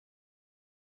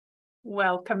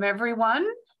Welcome, everyone.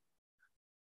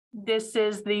 This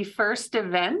is the first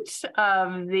event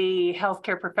of the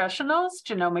Healthcare Professionals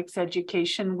Genomics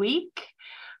Education Week,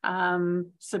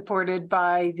 supported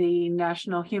by the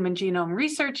National Human Genome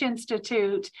Research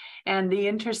Institute and the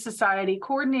Inter-Society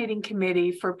Coordinating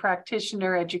Committee for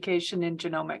Practitioner Education in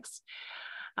Genomics.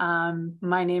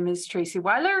 My name is Tracey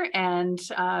Weiler, and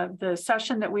the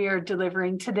session that we are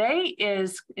delivering today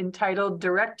is entitled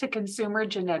Direct-to-Consumer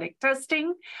Genetic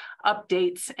Testing,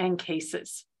 Updates and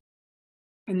Cases.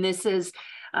 And this is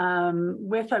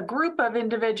with a group of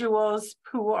individuals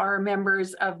who are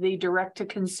members of the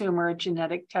Direct-to-Consumer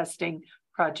Genetic Testing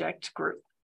Project Group.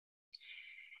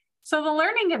 So the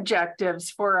learning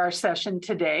objectives for our session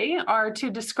today are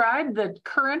to describe the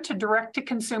current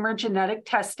direct-to-consumer genetic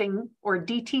testing, or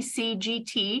DTC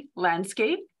GT,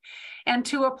 landscape, and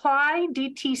to apply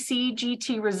DTC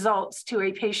GT results to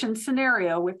a patient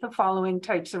scenario with the following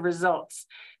types of results: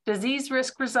 disease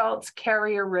risk results,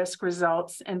 carrier risk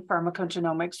results, and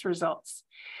pharmacogenomics results.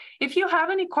 If you have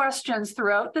any questions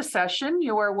throughout the session,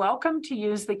 you are welcome to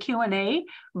use the Q&A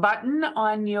button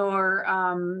on your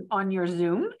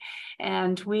Zoom.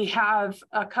 And we have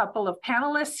a couple of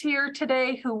panelists here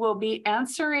today who will be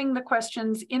answering the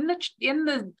questions in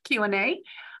the Q&A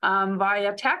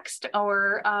via text,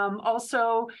 or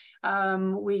also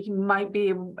we might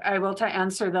be able to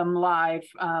answer them live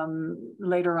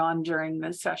later on during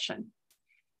the session.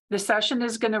 The session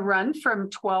is going to run from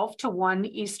 12 to 1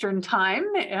 Eastern time.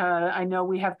 I know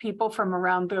we have people from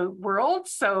around the world,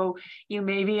 so you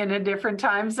may be in a different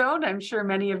time zone. I'm sure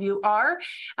many of you are.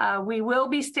 We will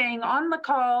be staying on the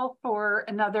call for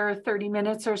another 30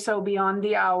 minutes or so beyond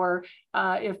the hour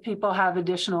if people have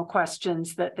additional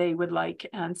questions that they would like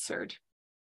answered.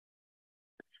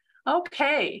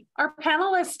 Okay, our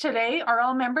panelists today are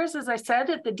all members, as I said,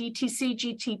 at the DTC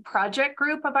GT project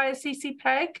group of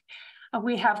ISCC-PEG.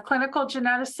 We have clinical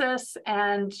geneticists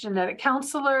and genetic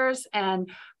counselors and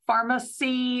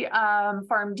pharmacy,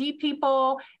 Pharm.D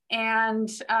people, and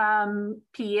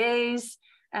PAs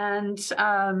and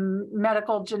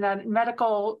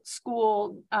medical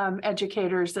school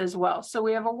educators as well. So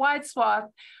we have a wide swath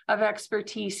of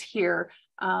expertise here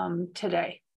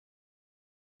today.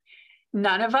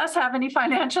 None of us have any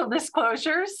financial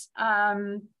disclosures at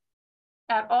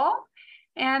all.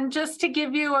 And just to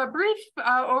give you a brief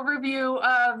overview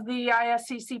of the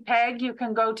ISCC-PEG, you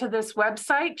can go to this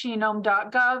website,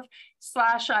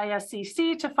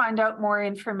 genome.gov/ISCC, to find out more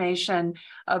information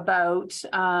about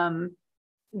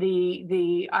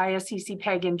the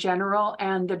ISCC-PEG in general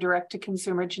and the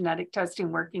direct-to-consumer genetic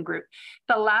testing working group.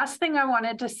 The last thing I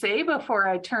wanted to say before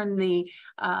I turn the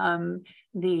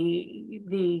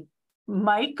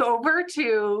mic over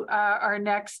to our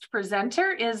next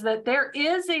presenter is that there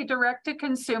is a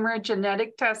direct-to-consumer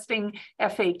genetic testing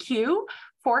FAQ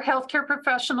for healthcare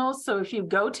professionals. So if you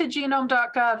go to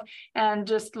genome.gov and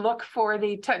just look for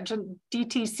the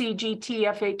DTC GT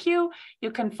FAQ,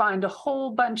 you can find a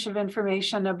whole bunch of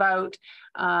information about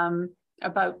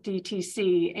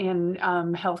DTC in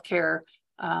healthcare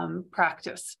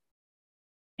practice.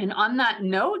 And on that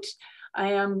note,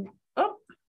 I am,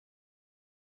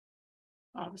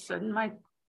 all of a sudden, my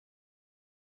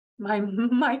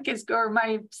mic is, or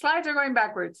my slides are going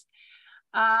backwards.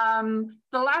 The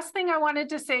last thing I wanted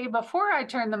to say before I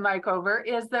turn the mic over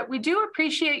is that we do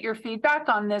appreciate your feedback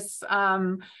on this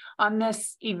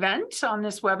event, on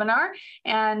this webinar.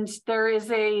 And there is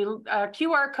a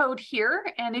QR code here.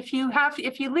 And if you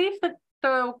leave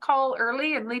the call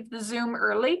early and leave the Zoom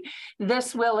early,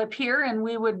 this will appear, and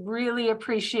we would really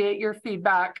appreciate your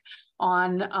feedback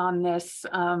on this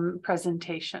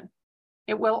presentation.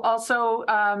 It will also,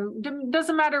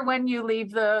 doesn't matter when you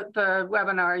leave the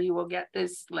webinar, you will get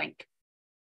this link.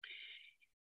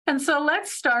 And so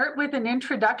let's start with an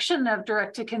introduction of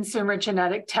direct-to-consumer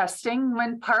genetic testing.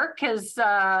 Nguyen Park is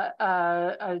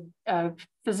a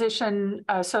physician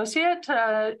associate,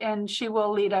 and she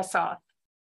will lead us off.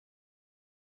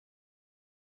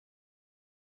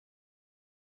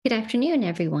 Good afternoon,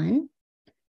 everyone.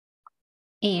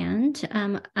 And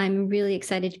I'm really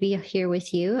excited to be here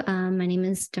with you. My name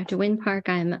is Dr. Nguyen Park.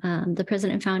 I'm the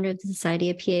president and founder of the Society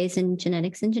of PAs in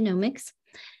Genetics and Genomics.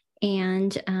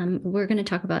 And we're going to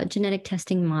talk about genetic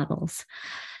testing models.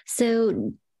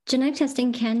 So genetic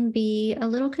testing can be a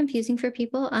little confusing for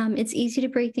people. It's easy to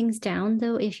break things down,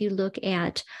 though, if you look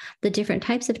at the different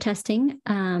types of testing.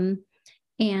 And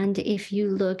if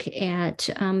you look at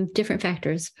different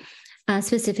factors.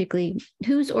 Specifically,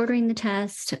 who's ordering the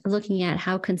test, looking at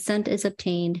how consent is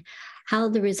obtained, how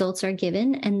the results are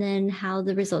given, and then how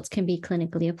the results can be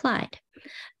clinically applied.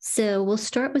 So we'll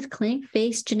start with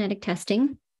clinic-based genetic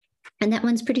testing. And that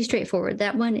one's pretty straightforward.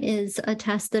 That one is a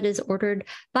test that is ordered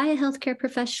by a healthcare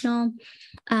professional.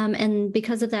 And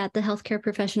because of that, the healthcare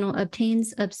professional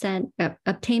obtains consent,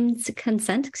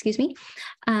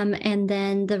 and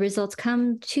then the results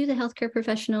come to the healthcare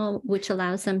professional, which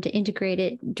allows them to integrate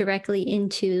it directly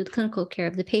into the clinical care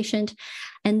of the patient.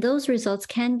 And those results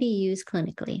can be used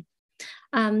clinically.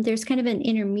 There's kind of an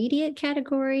intermediate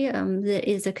category that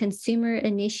is a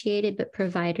consumer-initiated but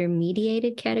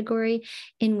provider-mediated category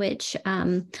in which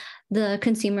the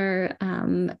consumer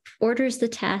orders the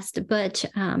test, but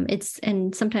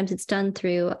sometimes it's done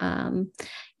through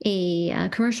a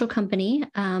commercial company,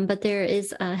 but there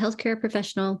is a healthcare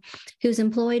professional who's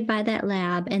employed by that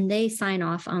lab, and they sign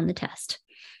off on the test.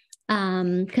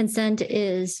 Consent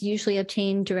is usually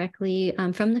obtained directly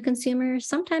from the consumer,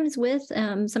 sometimes with,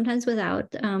 sometimes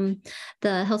without the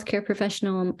healthcare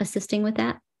professional assisting with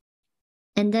that.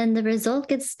 And then the result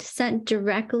gets sent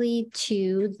directly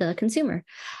to the consumer,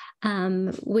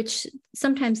 which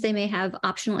sometimes they may have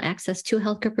optional access to a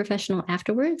healthcare professional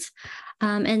afterwards.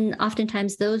 And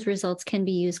oftentimes those results can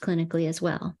be used clinically as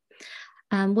well.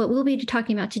 What we'll be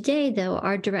talking about today, though,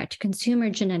 are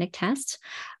direct-to-consumer genetic tests.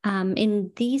 In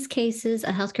these cases,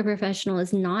 a healthcare professional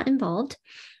is not involved.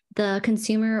 The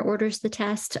consumer orders the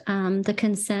test. The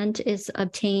consent is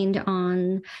obtained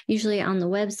usually on the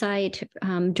website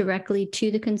directly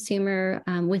to the consumer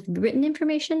with written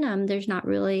information. There's not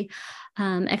really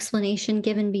explanation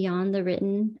given beyond the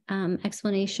written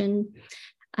explanation.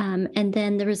 And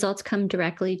then the results come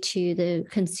directly to the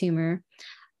consumer.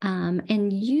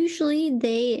 And usually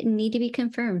they need to be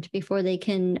confirmed before they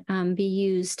can be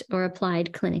used or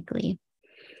applied clinically.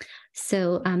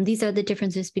 So these are the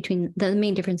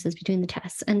main differences between the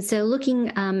tests. And so looking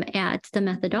at the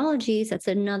methodologies, that's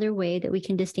another way that we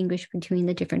can distinguish between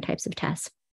the different types of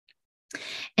tests.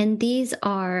 And these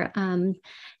are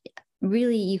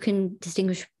really, you can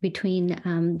distinguish between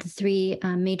the three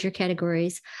major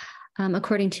categories.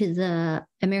 According to the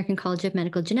American College of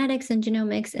Medical Genetics and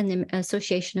Genomics and the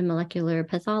Association of Molecular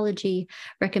Pathology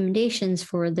recommendations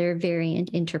for their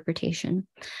variant interpretation.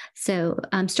 So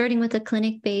starting with the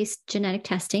clinic-based genetic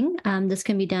testing, this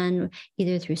can be done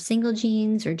either through single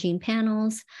genes or gene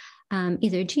panels.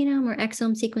 Either genome or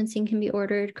exome sequencing can be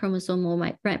ordered,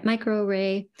 chromosomal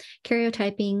microarray,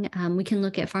 karyotyping. We can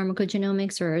look at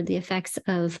pharmacogenomics or the effects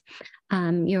of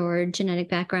your genetic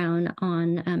background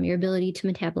on your ability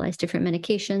to metabolize different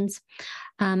medications.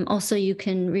 Also, you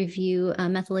can review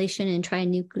methylation and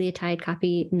trinucleotide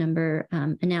copy number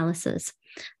analysis.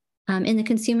 In the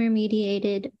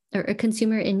consumer-mediated or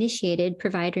consumer-initiated,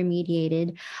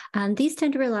 provider-mediated, these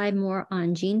tend to rely more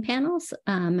on gene panels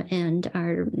and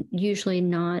are usually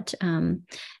not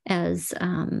as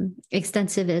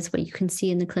extensive as what you can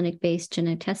see in the clinic-based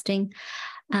genetic testing.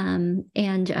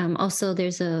 Also,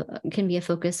 can be a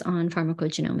focus on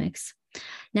pharmacogenomics.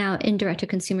 Now, in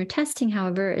direct-to-consumer testing,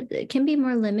 however, it can be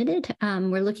more limited.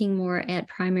 We're looking more at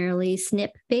primarily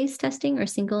SNP-based testing or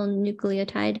single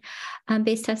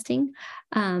nucleotide-based testing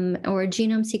or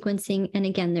genome sequencing. And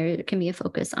again, there can be a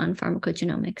focus on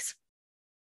pharmacogenomics.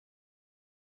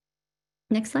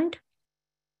 Next slide.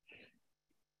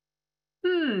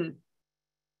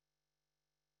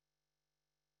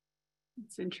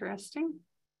 It's interesting.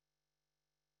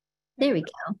 There we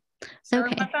go. Sorry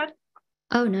okay. about that.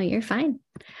 Oh, no, you're fine.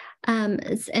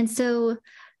 And so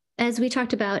as we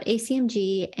talked about,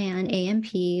 ACMG and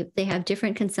AMP, they have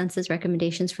different consensus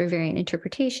recommendations for variant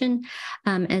interpretation.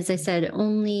 As I said,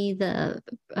 only the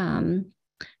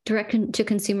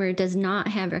direct-to-consumer does not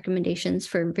have recommendations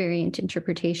for variant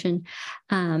interpretation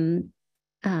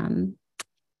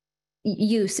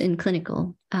use in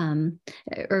clinical,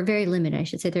 or very limited, I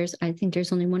should say. I think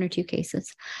there's only one or two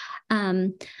cases.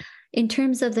 In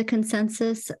terms of the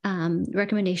consensus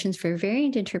recommendations for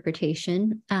variant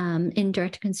interpretation in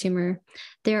direct-to-consumer,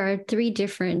 there are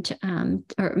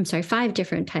five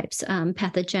different types: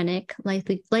 pathogenic,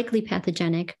 likely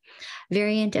pathogenic,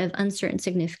 variant of uncertain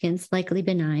significance, likely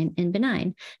benign, and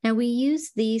benign. Now, we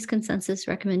use these consensus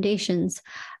recommendations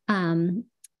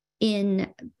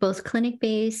in both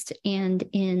clinic-based and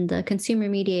in the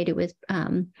consumer-mediated with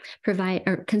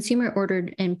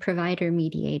consumer-ordered and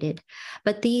provider-mediated.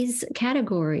 But these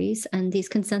categories and these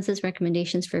consensus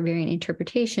recommendations for variant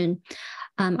interpretation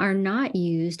are not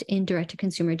used in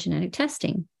direct-to-consumer genetic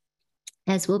testing,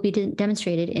 as will be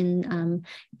demonstrated in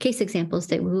case examples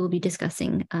that we will be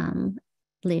discussing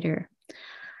later.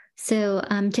 So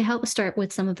to help start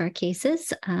with some of our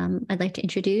cases, I'd like to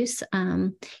introduce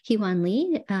Heewon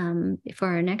Lee for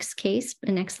our next case.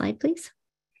 The next slide, please.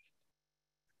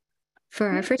 For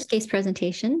our first case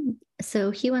presentation, so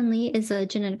Heewon Lee is a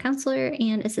genetic counselor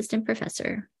and assistant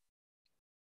professor.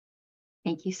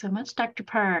 Thank you so much, Dr.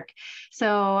 Park.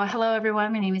 So hello,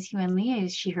 everyone. My name is Heewon Lee. I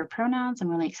use she, her pronouns. I'm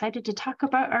really excited to talk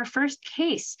about our first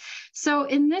case. So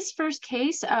in this first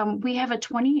case, we have a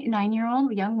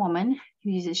 29-year-old young woman who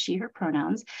uses she, her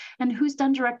pronouns, and who's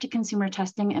done direct-to-consumer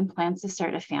testing and plans to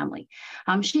start a family.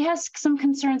 She has some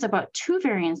concerns about 2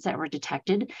 variants that were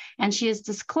detected, and she has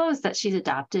disclosed that she's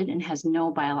adopted and has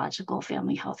no biological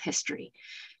family health history.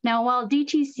 Now, while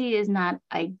DTC is not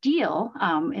ideal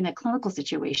in a clinical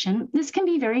situation, this can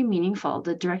be very meaningful.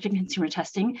 The direct-to-consumer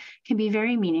testing can be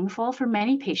very meaningful for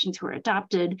many patients who are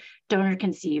adopted, donor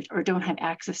conceived, or don't have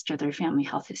access to their family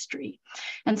health history.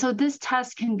 And so this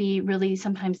test can be really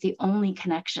sometimes the only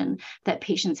connection that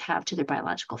patients have to their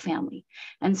biological family.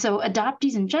 And so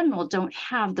adoptees in general don't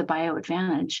have the bio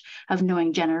advantage of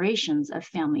knowing generations of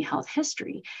family health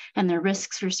history and their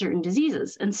risks for certain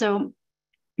diseases. And so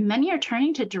many are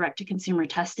turning to direct-to-consumer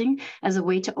testing as a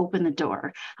way to open the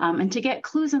door and to get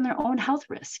clues on their own health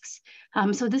risks.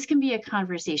 So this can be a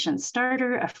conversation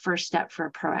starter, a first step for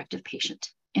a proactive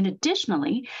patient. And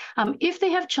additionally, if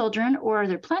they have children or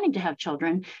they're planning to have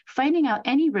children, finding out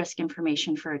any risk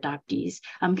information for adoptees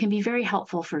can be very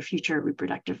helpful for future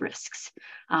reproductive risks.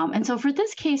 And so for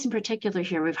this case in particular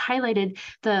here, we've highlighted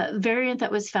the variant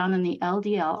that was found in the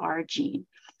LDLR gene.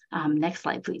 Next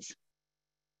slide, please.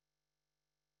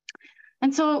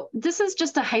 And so this is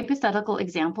just a hypothetical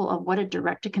example of what a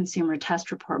direct-to-consumer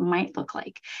test report might look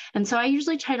like. And so I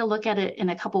usually try to look at it in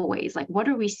a couple of ways, like what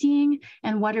are we seeing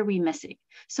and what are we missing?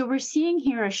 So we're seeing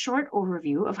here a short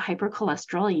overview of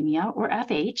hypercholesterolemia, or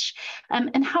FH,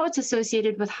 and how it's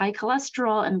associated with high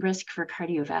cholesterol and risk for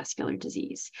cardiovascular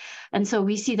disease. And so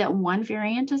we see that 1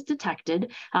 variant is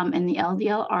detected in the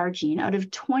LDLR gene out of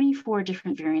 24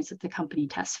 different variants that the company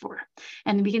tests for.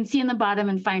 And we can see in the bottom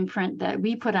in fine print that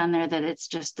we put on there that it's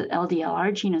just the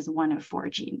LDLR gene is 1 of 4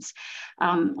 genes.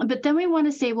 But then we want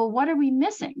to say, well, what are we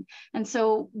missing? And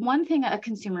so one thing a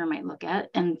consumer might look at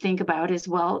and think about is,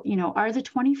 well, you know, are the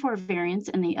 24 variants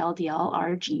in the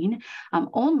LDLR gene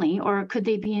only, or could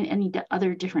they be in any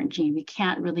other different gene? We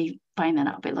can't really find that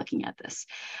out by looking at this.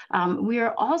 We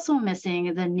are also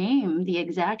missing the name, the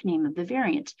exact name of the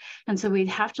variant. And so we'd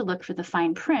have to look for the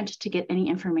fine print to get any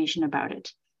information about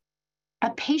it. A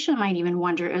patient might even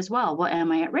wonder as well,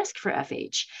 am I at risk for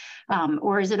FH?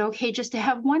 Or is it okay just to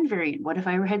have 1 variant? What if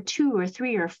I had 2 or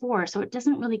 3 or 4? So it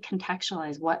doesn't really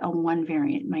contextualize what a 1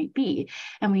 variant might be.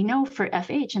 And we know for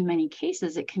FH, in many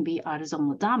cases, it can be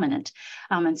autosomal dominant.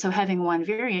 And so having 1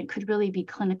 variant could really be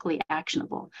clinically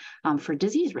actionable for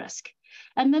disease risk.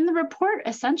 And then the report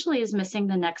essentially is missing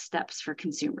the next steps for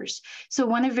consumers. So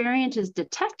when a variant is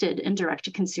detected in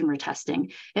direct-to-consumer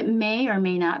testing, it may or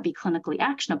may not be clinically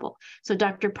actionable. So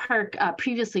Dr. Park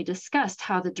previously discussed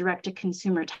how the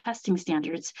direct-to-consumer testing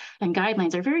standards and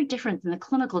guidelines are very different than the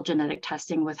clinical genetic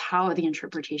testing with how the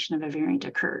interpretation of a variant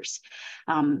occurs.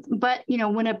 But you know,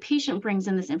 when a patient brings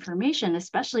in this information,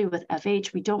 especially with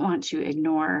FH, we don't want to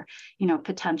ignore, you know,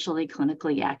 potentially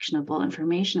clinically actionable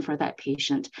information for that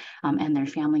patient and their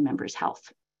family members'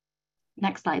 health.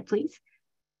 Next slide, please.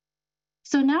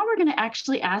 So now we're going to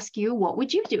actually ask you, what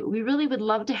would you do? We really would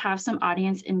love to have some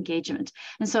audience engagement.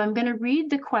 And so I'm going to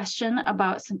read the question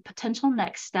about some potential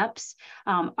next steps,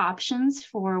 options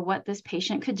for what this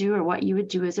patient could do or what you would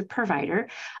do as a provider.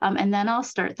 And then I'll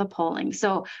start the polling.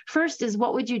 So first is,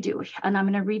 what would you do? And I'm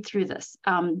going to read through this.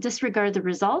 Disregard the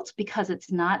results because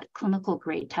it's not clinical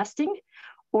grade testing.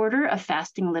 Order a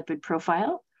fasting lipid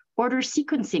profile. Order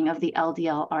sequencing of the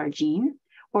LDLR gene.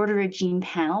 Order a gene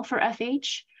panel for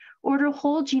FH. Order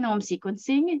whole genome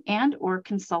sequencing, and or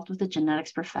consult with a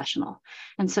genetics professional.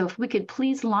 And so if we could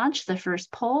please launch the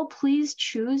first poll, please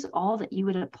choose all that you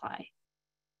would apply.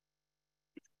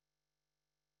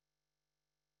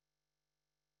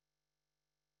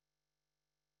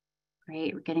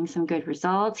 Great, we're getting some good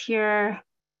results here.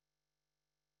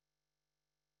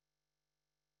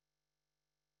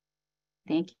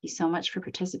 Thank you so much for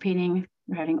participating.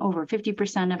 We're having over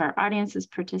 50% of our audience is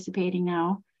participating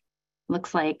now.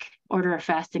 Looks like order a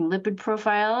fasting lipid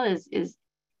profile is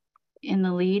in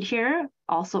the lead here.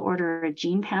 Also order a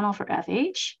gene panel for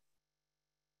FH.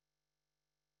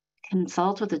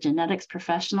 Consult with a genetics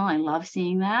professional. I love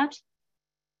seeing that.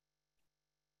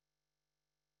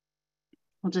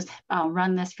 We'll just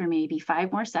run this for maybe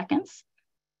 5 more seconds.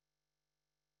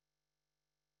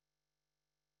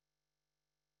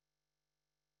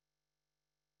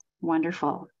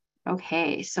 Wonderful.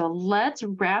 Okay, so let's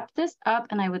wrap this up,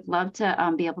 and I would love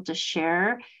to be able to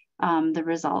share the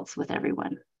results with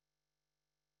everyone.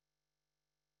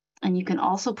 And you can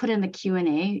also put in the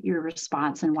Q&A your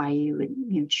response and why you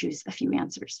would choose a few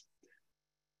answers.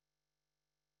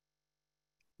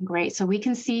 Great. So we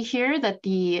can see here that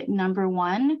the number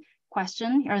one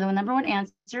question or the number one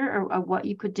answer of what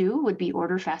you could do would be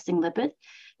order fasting lipid.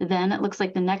 Then it looks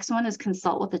like the next one is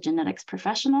consult with a genetics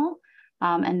professional.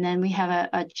 And then we have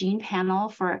a gene panel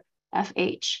for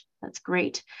FH. That's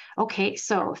great. Okay,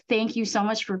 so thank you so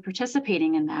much for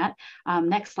participating in that.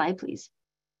 Next slide, please.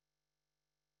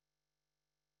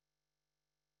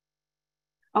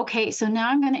 Okay, so now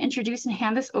I'm going to introduce and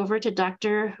hand this over to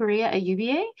Dr. Houriya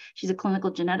Ayoubieh. She's a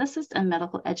clinical geneticist and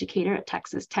medical educator at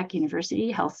Texas Tech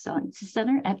University Health Sciences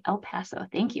Center at El Paso.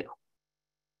 Thank you.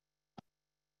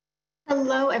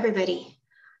 Hello, everybody.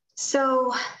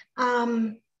 So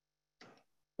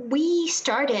we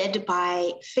started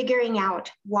by figuring out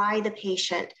why the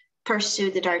patient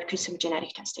pursued the direct consumer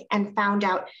genetic testing and found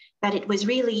out that it was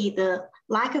really the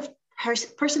lack of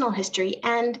personal history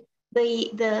and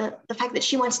the fact that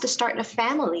she wants to start a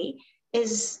family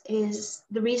is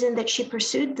the reason that she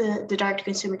pursued the direct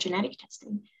consumer genetic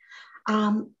testing.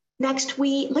 Next,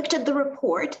 we looked at the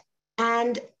report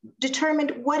and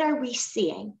determined what are we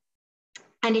seeing,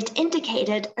 and it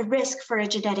indicated a risk for a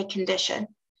genetic condition.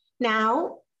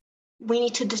 Now, we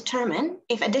need to determine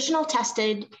if additional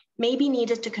testing may be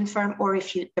needed to confirm or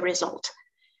refute the result.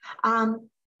 And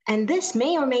this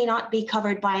may or may not be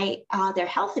covered by their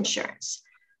health insurance.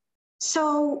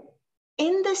 So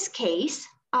in this case,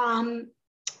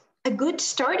 a good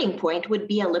starting point would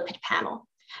be a lipid panel,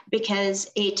 because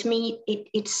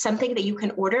it's something that you can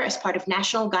order as part of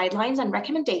national guidelines and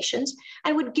recommendations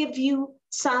and would give you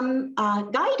some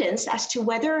guidance as to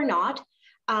whether or not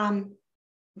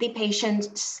the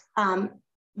patient's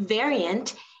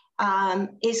variant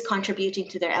is contributing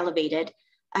to their elevated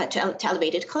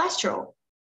cholesterol.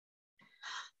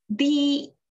 The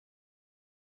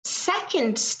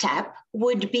second step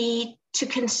would be to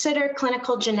consider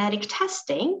clinical genetic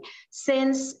testing,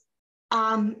 since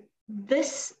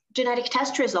this genetic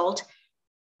test result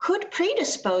could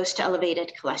predispose to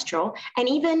elevated cholesterol. And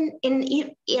even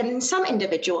in some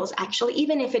individuals, actually,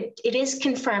 even if it is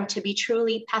confirmed to be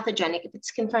truly pathogenic, if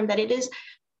it's confirmed that it is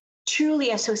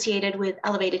truly associated with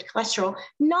elevated cholesterol,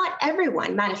 not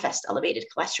everyone manifests elevated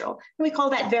cholesterol. And we call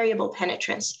that variable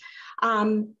penetrance.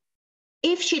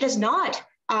 If she does not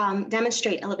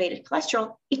demonstrate elevated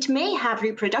cholesterol, it may have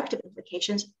reproductive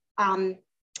implications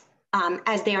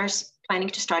as they are planning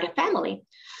to start a family.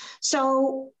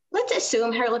 So let's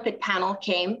assume her lipid panel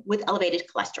came with elevated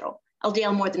cholesterol,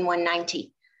 LDL more than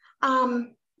 190.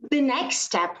 The next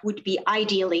step would be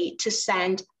ideally to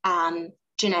send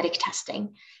genetic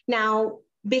testing. Now,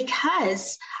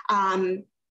 because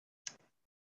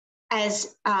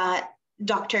as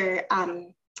Dr.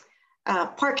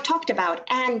 Park talked about,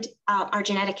 and our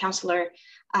genetic counselor,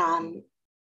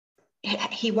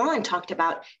 Heewon, talked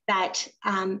about, that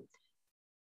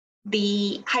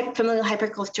the familial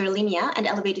hypercholesterolemia and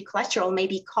elevated cholesterol may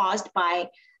be caused by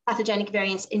pathogenic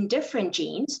variants in different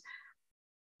genes,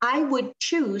 I would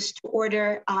choose to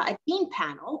order a gene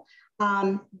panel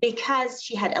because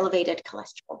she had elevated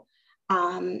cholesterol.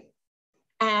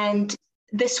 And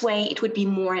this way it would be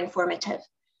more informative.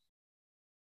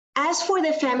 As for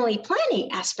the family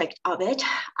planning aspect of it,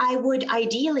 I would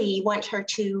ideally want her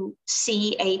to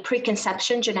see a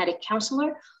preconception genetic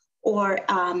counselor or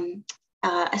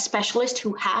a specialist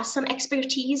who has some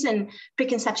expertise in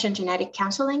preconception genetic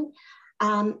counseling,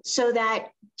 so that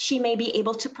she may be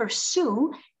able to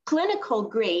pursue clinical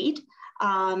grade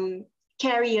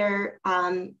carrier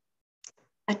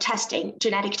testing,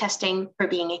 genetic testing for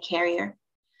being a carrier.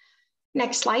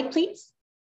 Next slide, please.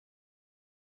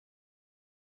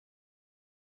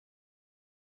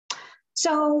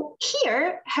 So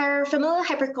here, her familial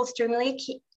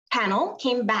hypercholesterolemia panel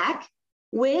came back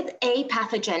with a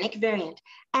pathogenic variant.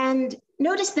 And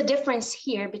notice the difference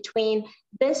here between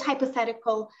this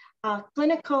hypothetical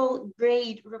clinical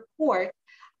grade report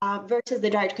versus the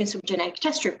direct consumer genetic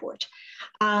test report.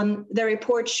 The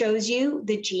report shows you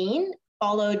the gene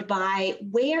followed by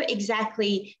where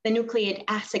exactly the nucleic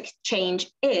acid change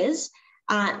is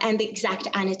and the exact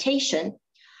annotation.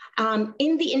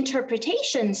 In the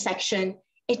interpretation section,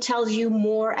 it tells you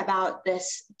more about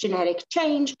this genetic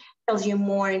change, tells you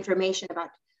more information about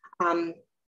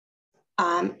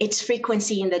its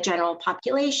frequency in the general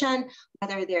population,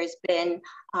 whether there's been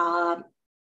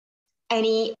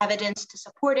any evidence to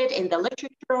support it in the literature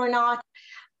or not.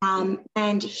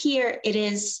 And here it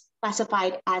is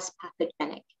classified as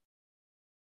pathogenic.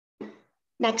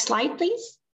 Next slide,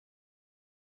 please.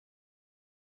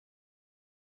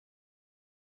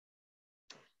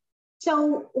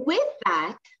 So with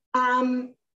that,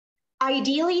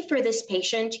 ideally for this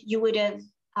patient, you would have,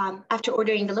 after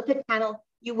ordering the lipid panel,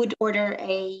 you would order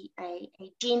a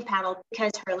gene panel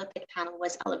because her lipid panel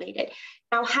was elevated.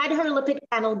 Now, had her lipid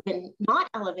panel been not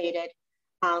elevated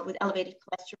with elevated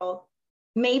cholesterol,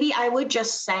 maybe I would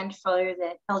just send for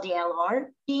the LDLR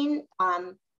gene,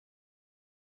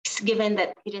 given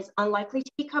that it is unlikely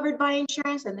to be covered by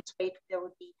insurance, and this way there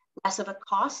would be less of a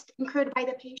cost incurred by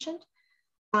the patient.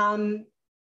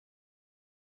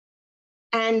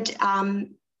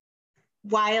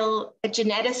 While a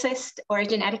geneticist or a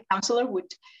genetic counselor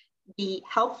would be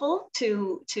helpful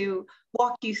to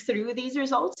walk you through these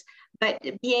results, but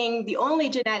being the only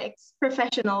genetics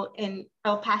professional in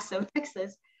El Paso,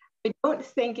 Texas, I don't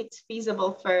think it's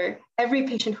feasible for every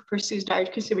patient who pursues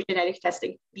direct-to-consumer genetic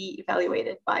testing to be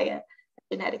evaluated by a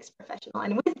genetics professional.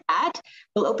 And with that,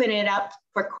 we'll open it up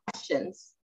for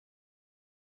questions.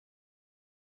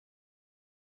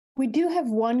 We do have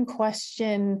one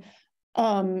question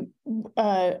on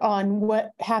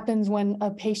what happens when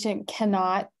a patient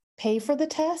cannot pay for the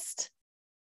test.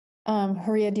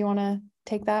 Houriya, do you want to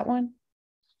take that one?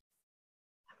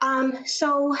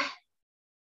 So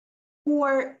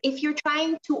if you're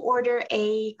trying to order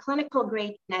a clinical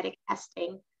grade genetic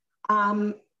testing,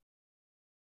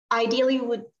 ideally you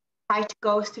would try to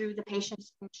go through the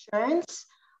patient's insurance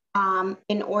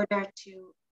in order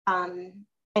to,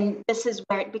 and this is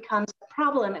where it becomes a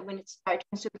problem when it's direct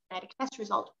consumer genetic test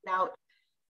result without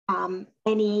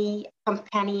any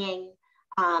accompanying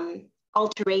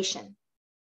alteration.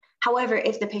 However,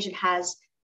 if the patient has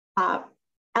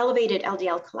elevated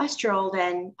LDL cholesterol,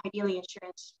 then ideally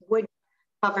insurance would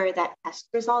cover that test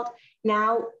result.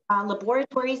 Now,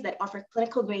 laboratories that offer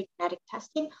clinical grade genetic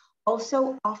testing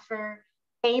also offer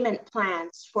payment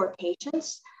plans for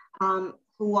patients who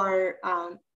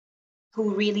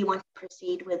really want to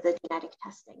proceed with the genetic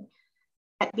testing.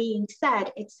 That being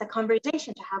said, it's a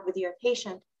conversation to have with your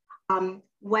patient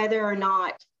whether or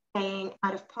not paying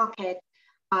out of pocket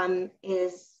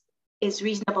is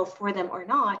reasonable for them or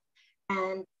not,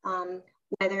 and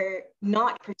whether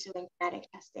not pursuing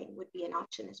genetic testing would be an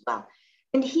option as well.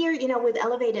 And here, with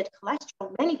elevated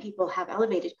cholesterol, many people have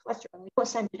elevated cholesterol, and we don't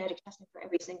send genetic testing for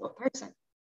every single person.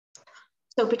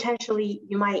 So potentially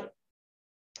you might,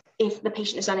 if the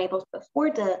patient is unable to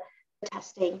afford the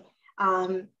testing,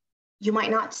 you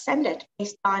might not send it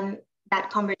based on that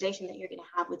conversation that you're going to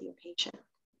have with your patient.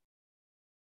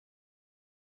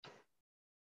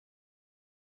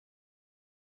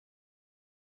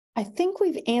 I think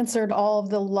we've answered all of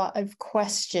the live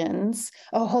questions.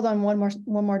 Oh, hold on, one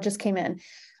more just came in.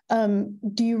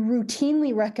 Do you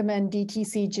routinely recommend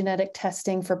DTC genetic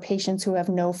testing for patients who have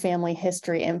no family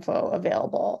history info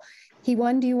available?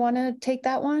 Heewon, do you want to take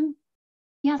that one?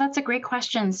 Yeah, that's a great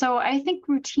question. So I think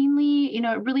routinely,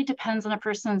 it really depends on a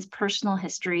person's personal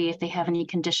history, if they have any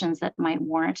conditions that might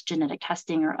warrant genetic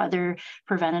testing or other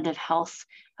preventative health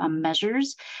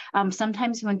measures.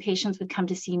 Sometimes when patients would come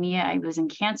to see me, I was in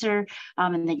cancer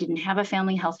and they didn't have a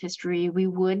family health history, we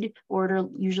would order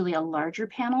usually a larger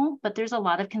panel, but there's a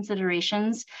lot of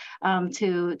considerations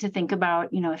to think about,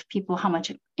 if people, how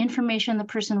much information the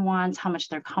person wants, how much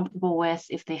they're comfortable with,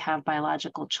 if they have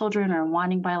biological children or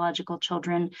wanting biological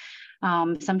children.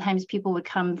 Sometimes people would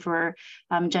come for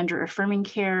gender affirming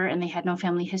care and they had no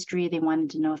family history. They wanted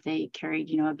to know if they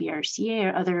carried, a BRCA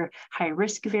or other high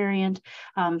risk variant.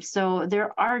 So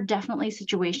there are definitely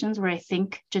situations where I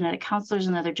think genetic counselors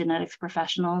and other genetics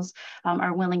professionals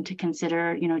are willing to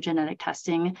consider, genetic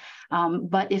testing.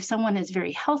 But if someone is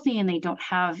very healthy and they don't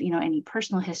have, any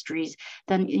personal histories,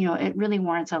 then, it really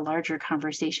warrants a larger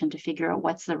conversation to figure out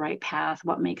what's the right path,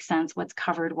 what makes sense, what's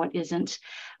covered, what isn't,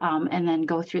 and then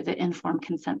go through the informed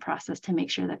consent process to make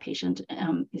sure the patient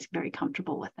is very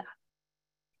comfortable with that.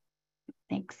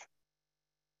 Thanks.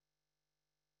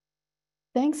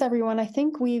 Thanks, everyone. I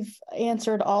think we've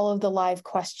answered all of the live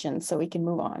questions, so we can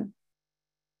move on.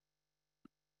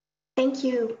 Thank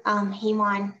you,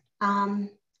 Heewon.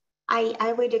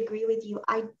 I would agree with you.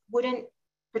 I wouldn't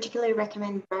particularly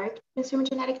recommend direct consumer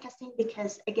genetic testing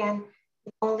because, again,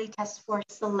 it only tests for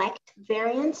select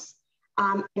variants.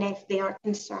 And if they are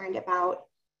concerned about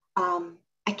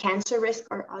a cancer risk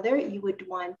or other, you would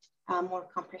want a more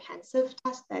comprehensive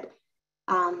test that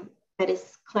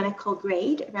is clinical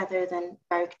grade rather than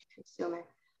direct to consumer.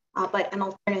 But an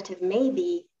alternative may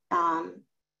be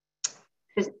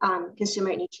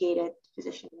consumer initiated,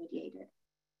 physician mediated.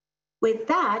 With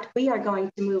that, we are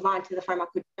going to move on to the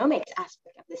pharmacogenomics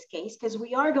aspect of this case because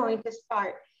we are going to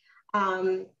start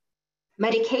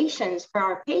medications for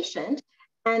our patient.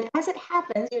 And as it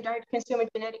happens, your direct consumer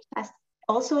genetic test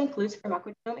also includes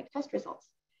pharmacogenomic test results.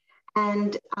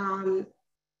 And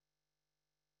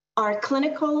our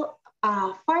clinical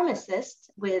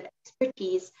pharmacist with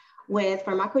expertise with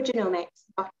pharmacogenomics,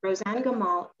 Dr. Roseann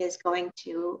Gammal is going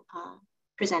to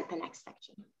present the next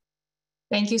section.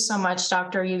 Thank you so much,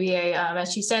 Dr. Ayoubieh.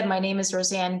 As she said, my name is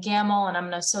Roseann Gammal, and I'm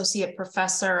an associate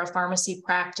professor of pharmacy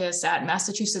practice at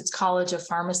Massachusetts College of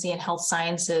Pharmacy and Health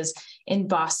Sciences in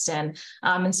Boston.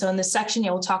 And so in this section,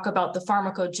 we'll talk about the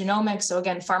pharmacogenomics. So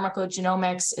again,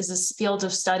 pharmacogenomics is a field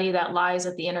of study that lies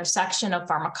at the intersection of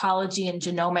pharmacology and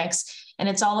genomics, and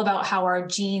it's all about how our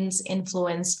genes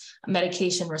influence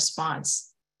medication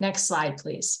response. Next slide,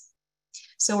 please.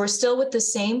 So we're still with the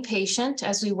same patient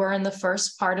as we were in the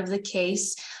first part of the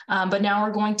case, but now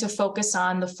we're going to focus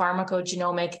on the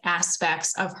pharmacogenomic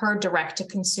aspects of her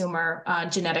direct-to-consumer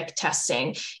genetic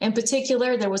testing. In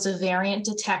particular, there was a variant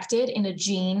detected in a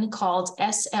gene called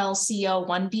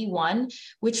SLCO1B1,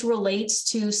 which relates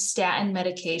to statin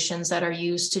medications that are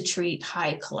used to treat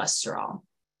high cholesterol.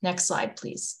 Next slide,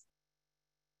 please.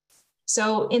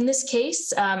 So in this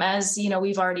case, as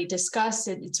we've already discussed,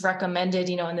 it's recommended,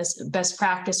 and this best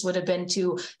practice would have been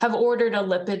to have ordered a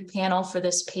lipid panel for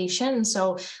this patient. And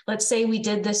so let's say we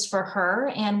did this for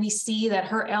her, and we see that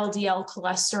her LDL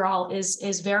cholesterol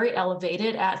is very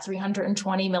elevated at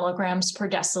 320 milligrams per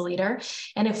deciliter.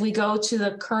 And if we go to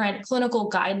the current clinical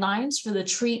guidelines for the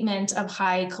treatment of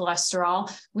high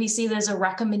cholesterol, we see there's a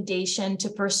recommendation to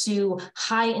pursue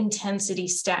high intensity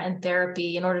statin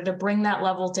therapy in order to bring that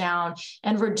level down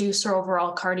and reduce her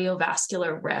overall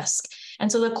cardiovascular risk.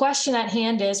 And so the question at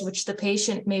hand is, which the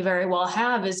patient may very well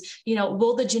have, is,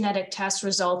 will the genetic test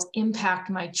results impact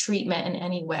my treatment in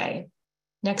any way?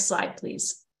 Next slide,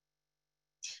 please.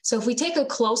 So if we take a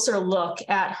closer look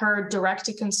at her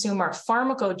direct-to-consumer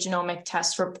pharmacogenomic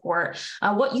test report,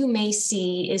 what you may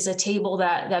see is a table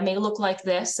that may look like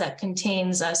this, that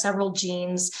contains several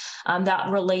genes that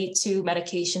relate to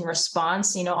medication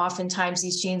response. Oftentimes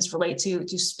these genes relate to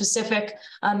specific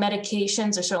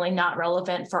medications. They're certainly not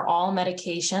relevant for all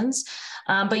medications.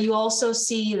 But you also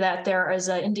see that there is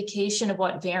an indication of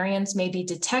what variants may be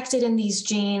detected in these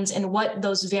genes and what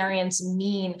those variants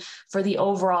mean for the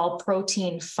overall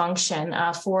protein function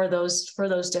for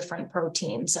those different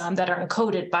proteins that are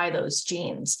encoded by those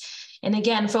genes. And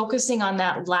again, focusing on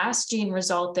that last gene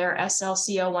result there,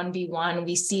 SLCO1B1,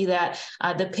 we see that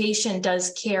the patient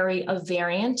does carry a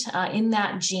variant in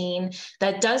that gene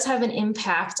that does have an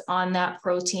impact on that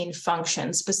protein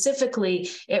function. Specifically,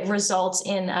 it results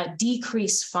in a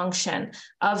decreased function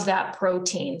of that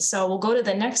protein. So we'll go to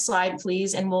the next slide,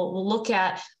 please, and we'll look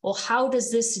at, well, how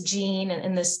does this gene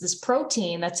and this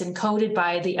protein that's encoded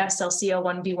by the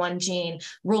SLCO1B1 gene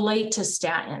relate to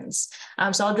statins?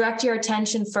 So I'll direct your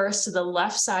attention first to the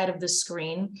left side of the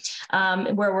screen,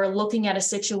 where we're looking at a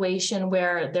situation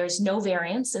where there's no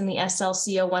variance in the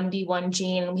SLCO1B1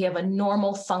 gene, and we have a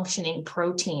normal functioning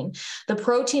protein. The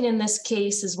protein in this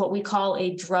case is what we call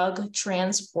a drug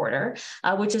transporter,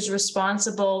 which is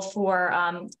responsible for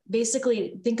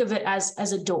basically, think of it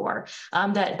as a door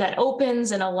that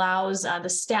opens and allows the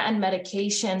statin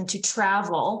medication to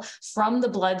travel from the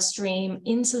bloodstream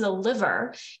into the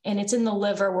liver, and it's in the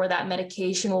liver where that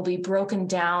medication will be broken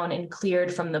down and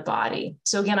cleared from the body.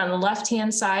 So again, on the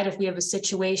left-hand side, if we have a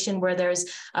situation where there's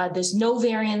no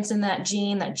variance in that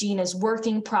gene is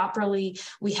working properly,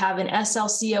 we have an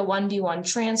SLCO1B1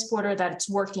 transporter that's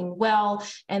working well,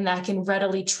 and that can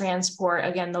readily transport,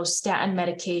 again, those statin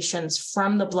medications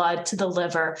from the blood to the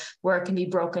liver, where it can be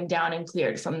broken down and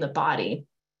cleared from the body.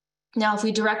 Now, if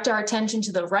we direct our attention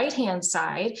to the right-hand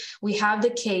side, we have the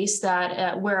case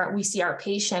that where we see our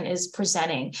patient is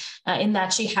presenting in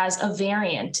that she has a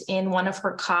variant in one of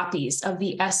her copies of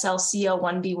the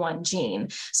SLCO1B1 gene.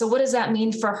 So what does that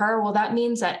mean for her? Well, that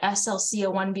means that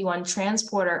SLCO1B1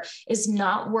 transporter is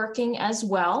not working as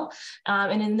well.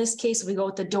 And in this case, if we go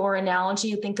with the door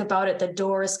analogy, think about it, the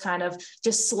door is kind of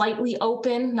just slightly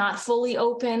open, not fully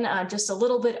open, just a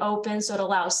little bit open. So it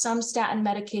allows some statin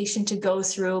medication to go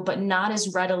through, but not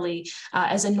as readily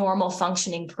as a normal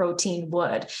functioning protein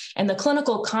would. And the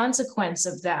clinical consequence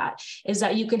of that is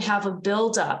that you can have a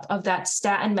buildup of that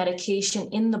statin medication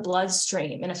in the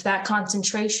bloodstream. And if that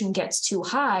concentration gets too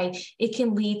high, it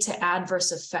can lead to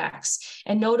adverse effects.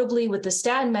 And notably with the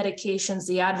statin medications,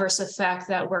 the adverse effect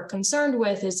that we're concerned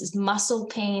with is muscle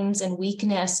pains and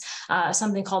weakness,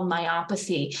 something called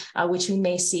myopathy, which we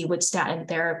may see with statin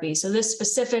therapy. So this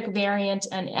specific variant,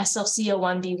 an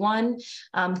SLCO1B1,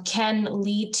 can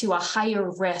lead to a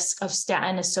higher risk of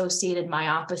statin-associated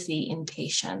myopathy in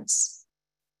patients.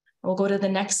 We'll go to the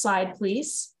next slide,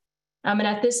 please. And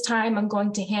at this time, I'm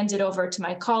going to hand it over to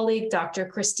my colleague, Dr.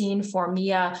 Christine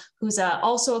Formiya, who's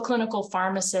also a clinical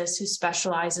pharmacist who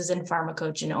specializes in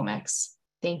pharmacogenomics.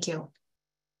 Thank you.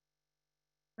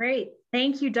 Great.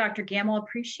 Thank you, Dr. Gammal.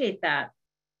 Appreciate that.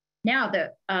 Now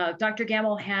that Dr.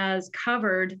 Gammal has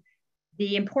covered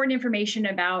the important information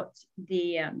about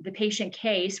the patient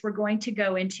case, we're going to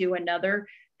go into another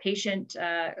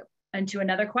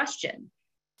another question.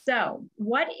 So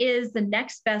what is the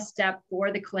next best step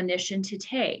for the clinician to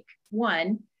take?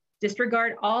 1,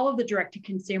 disregard all of the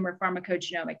direct-to-consumer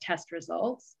pharmacogenomic test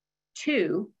results.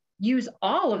 2, use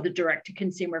all of the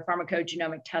direct-to-consumer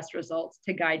pharmacogenomic test results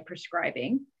to guide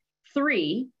prescribing.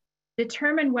 3,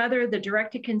 determine whether the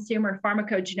direct-to-consumer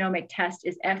pharmacogenomic test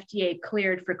is FDA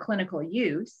cleared for clinical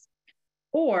use.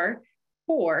 Or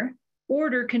 4,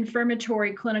 order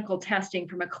confirmatory clinical testing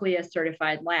from a CLIA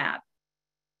certified lab.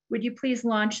 Would you please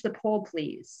launch the poll,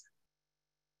 please?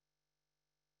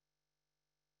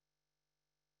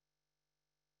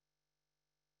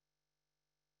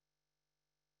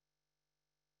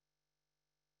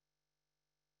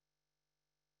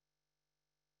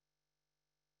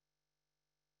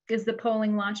 Is the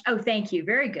polling launched? Oh, thank you.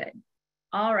 Very good.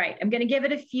 All right. I'm going to give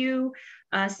it a few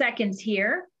seconds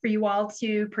here for you all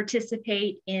to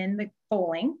participate in the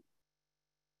polling.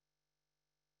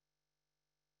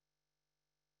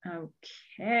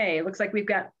 Okay. Looks like we've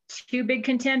got 2 big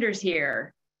contenders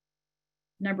here.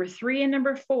 Number 3 and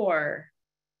number 4.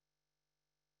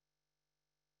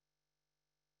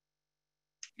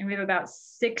 And we have about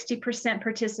 60%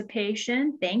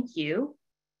 participation. Thank you.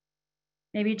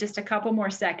 Maybe just a couple more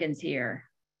seconds here.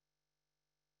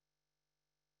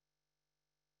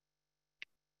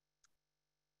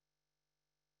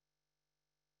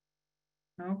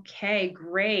 Okay,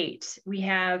 great. We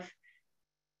have,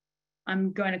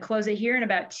 I'm going to close it here in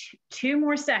about 2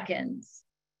 more seconds.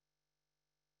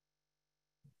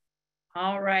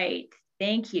 All right,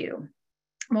 thank you.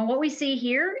 Well, what we see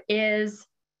here is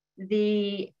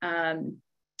we're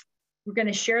going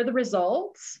to share the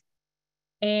results.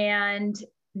 And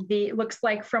it looks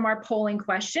like from our polling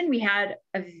question, we had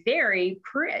a very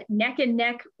neck and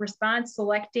neck response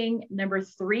selecting number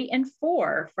 3 and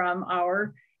 4 from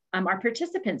our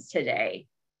participants today.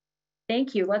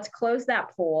 Thank you. Let's close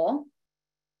that poll.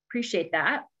 Appreciate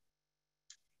that.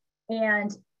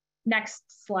 And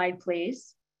next slide,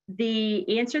 please.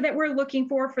 The answer that we're looking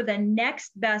for the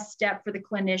next best step for the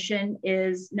clinician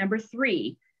is number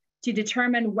 3, to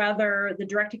determine whether the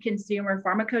direct-to-consumer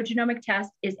pharmacogenomic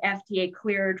test is FDA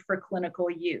cleared for clinical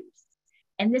use.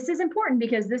 And this is important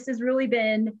because this has really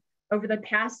been, over the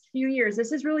past few years, this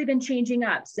has really been changing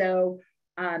up. So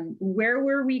where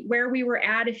we were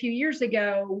at a few years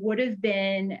ago would have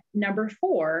been number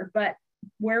 4, but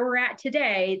where we're at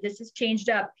today, this has changed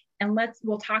up. And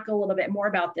we'll talk a little bit more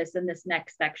about this in this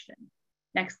next section.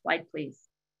 Next slide, please.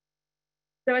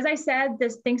 So as I said,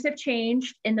 things have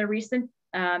changed in the recent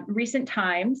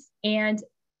times, and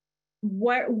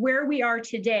where we are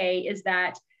today is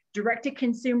that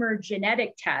direct-to-consumer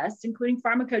genetic tests, including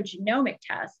pharmacogenomic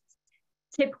tests,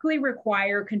 typically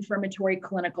require confirmatory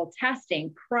clinical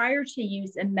testing prior to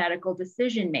use in medical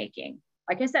decision-making.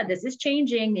 Like I said, this is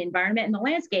changing. The environment and the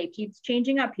landscape keeps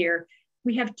changing up here.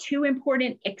 We have 2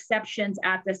 important exceptions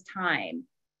at this time.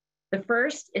 The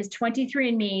first is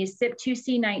 23andMe's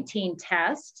CYP2C19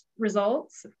 test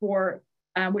results for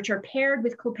which are paired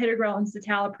with clopidogrel and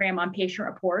citalopram on patient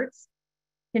reports,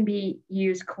 can be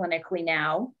used clinically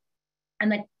now. And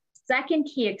the second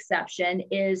key exception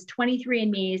is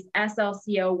 23andMe's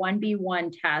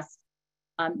SLCO1B1 test,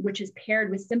 which is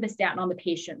paired with simvastatin on the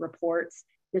patient reports.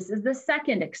 This is the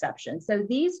second exception. So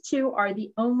these 2 are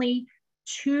the only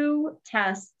 2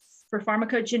 tests for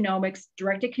pharmacogenomics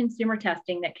direct-to-consumer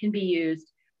testing that can be used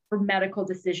for medical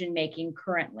decision-making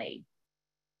currently.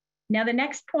 Now, the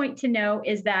next point to know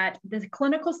is that the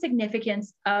clinical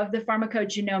significance of the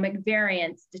pharmacogenomic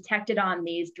variants detected on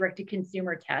these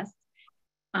direct-to-consumer tests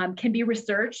can be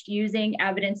researched using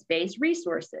evidence-based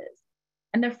resources.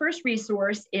 And the first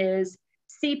resource is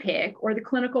CPIC, or the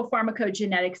Clinical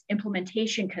Pharmacogenetics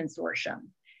Implementation Consortium.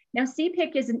 Now,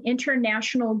 CPIC is an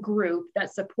international group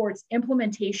that supports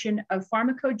implementation of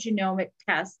pharmacogenomic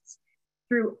tests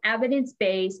through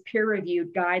evidence-based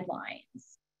peer-reviewed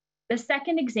guidelines. The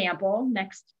second example,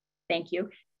 next, thank you,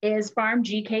 is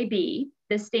Pharm.GKB.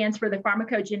 This stands for the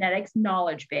Pharmacogenetics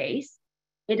Knowledge Base.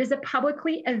 It is a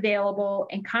publicly available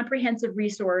and comprehensive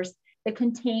resource that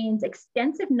contains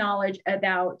extensive knowledge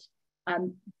about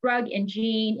drug and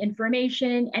gene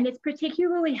information, and it's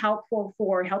particularly helpful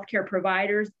for healthcare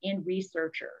providers and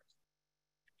researchers.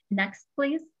 Next,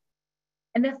 please.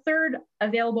 And the third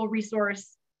available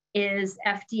resource is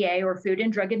FDA, or Food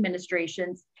and Drug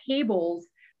Administration's tables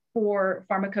for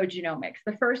pharmacogenomics.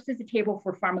 The first is a table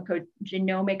for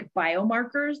pharmacogenomic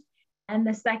biomarkers, and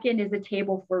the second is a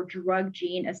table for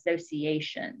drug-gene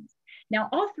associations. Now,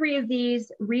 all three of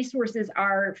these resources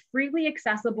are freely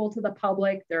accessible to the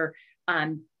public. They're,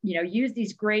 use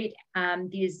these great,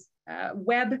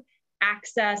 web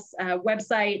access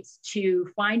websites to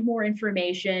find more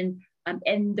information,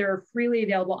 and they're freely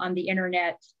available on the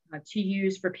internet to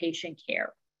use for patient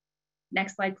care.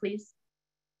 Next slide, please.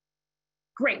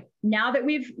 Great. Now that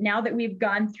we've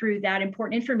gone through that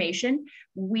important information,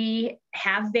 we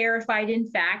have verified, in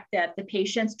fact, that the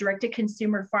patient's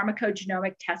direct-to-consumer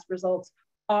pharmacogenomic test results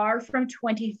are from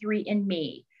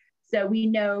 23andMe. So we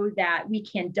know that we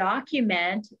can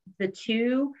document the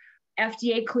 2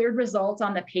 FDA cleared results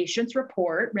on the patient's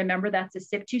report. Remember, that's the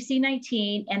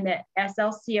CYP2C19 and the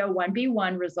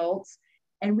SLCO1B1 results.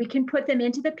 And we can put them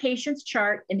into the patient's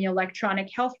chart in the electronic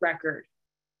health record.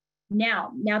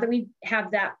 Now that we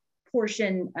have that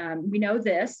portion, we know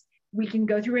this, we can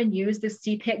go through and use the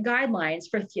CPEG guidelines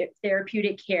for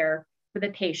therapeutic care for the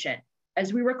patient.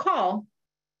 As we recall,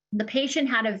 the patient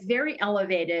had a very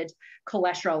elevated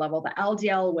cholesterol level. The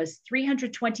LDL was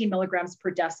 320 milligrams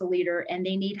per deciliter, and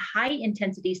they need high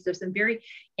intensity, so some very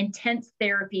intense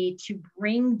therapy to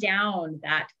bring down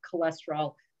that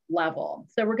cholesterol level.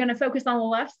 So we're going to focus on the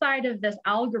left side of this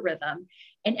algorithm.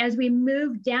 And as we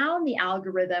move down the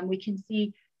algorithm, we can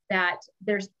see that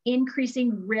there's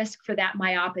increasing risk for that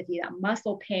myopathy, that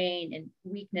muscle pain and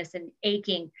weakness and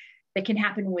aching that can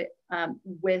happen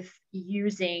with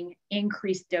using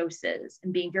increased doses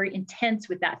and being very intense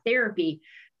with that therapy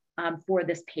for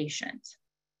this patient.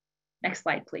 Next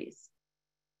slide, please.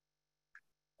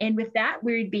 And with that,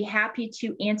 we'd be happy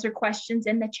to answer questions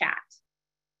in the chat.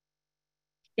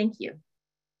 Thank you.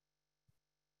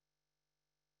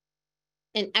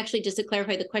 And actually, just to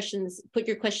clarify the questions, put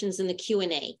your questions in the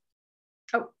Q&A.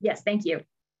 Oh, yes, thank you.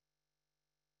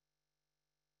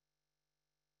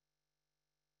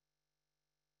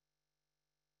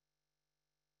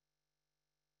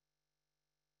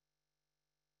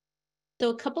 So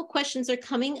a couple questions are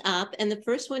coming up, and the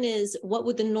first one is, what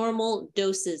would the normal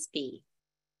doses be?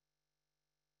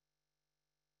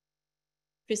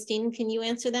 Christine, can you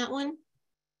answer that one?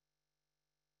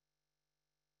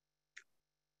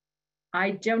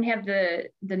 I don't have the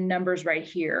numbers right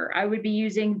here. I would be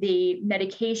using the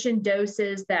medication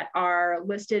doses that are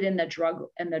listed in the drug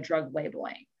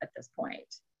labeling at this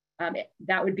point.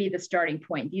 That would be the starting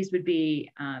point. These would be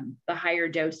the higher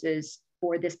doses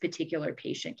for this particular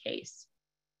patient case.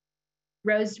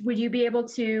 Rose, would you be able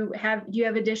to do you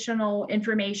have additional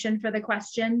information for the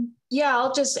question? Yeah,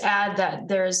 I'll just add that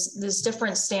there's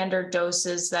different standard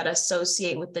doses that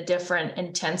associate with the different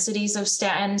intensities of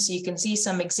statins. So you can see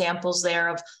some examples there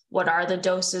of what are the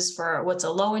doses for what's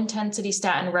a low intensity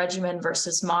statin regimen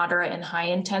versus moderate and high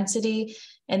intensity.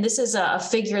 And this is a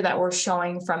figure that we're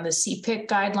showing from the CPIC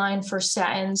guideline for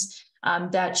statins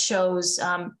that shows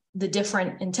the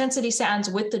different intensity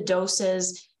statins with the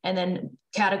doses, and then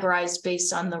categorized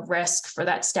based on the risk for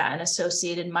that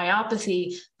statin-associated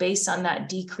myopathy based on that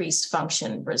decreased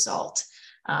function result.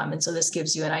 And so this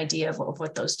gives you an idea of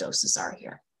what those doses are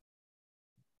here.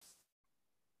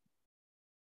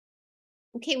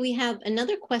 Okay, we have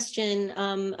another question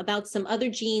about some other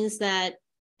genes that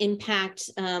impact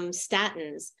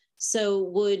statins. So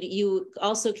would you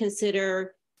also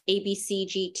consider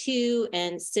ABCG2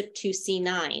 and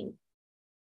CYP2C9?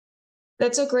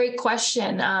 That's a great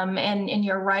question. And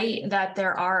you're right that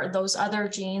there are those other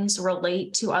genes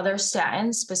relate to other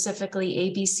statins,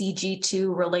 specifically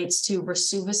ABCG2 relates to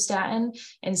rosuvastatin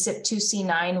and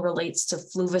CYP2C9 relates to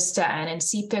fluvastatin. And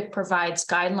CPIC provides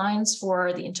guidelines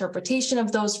for the interpretation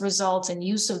of those results and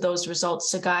use of those results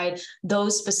to guide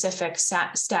those specific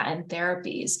statin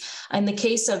therapies. In the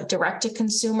case of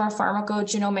direct-to-consumer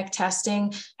pharmacogenomic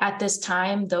testing, at this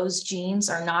time, those genes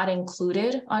are not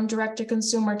included on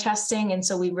direct-to-consumer testing. And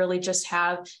so we really just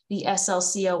have the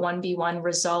SLCO1B1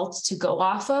 results to go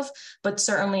off of. But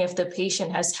certainly if the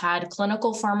patient has had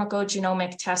clinical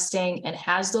pharmacogenomic testing and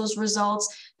has those results,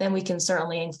 then we can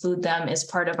certainly include them as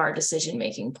part of our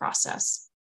decision-making process.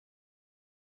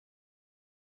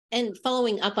 And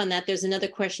following up on that, there's another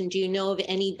question. Do you know of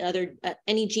any other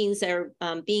any genes that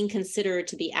are being considered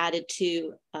to be added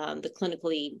to the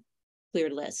clinically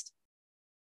cleared list?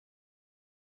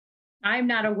 I'm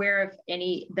not aware of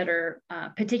any that are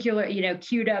particular,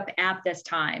 queued up at this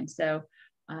time. So,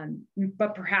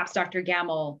 but perhaps Dr.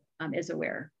 Gammal is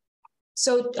aware.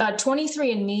 So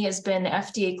 23andMe has been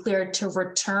FDA cleared to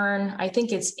return, I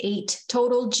think it's 8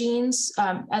 total genes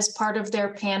as part of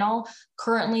their panel.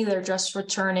 Currently, they're just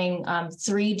returning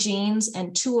 3 genes,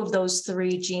 and 2 of those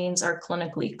 3 genes are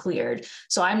clinically cleared.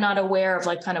 So I'm not aware of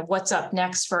like kind of what's up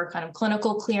next for kind of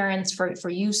clinical clearance for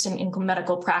use in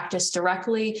medical practice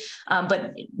directly,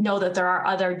 but know that there are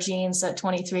other genes that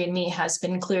 23andMe has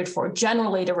been cleared for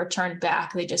generally to return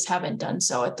back. They just haven't done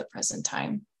so at the present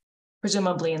time,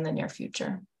 presumably in the near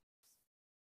future.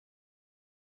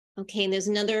 Okay, and there's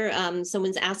another,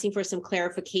 someone's asking for some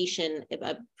clarification,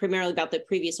 primarily about the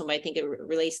previous one, but I think it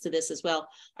relates to this as well.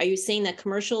 Are you saying that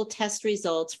commercial test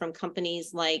results from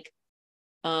companies like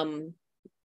Onome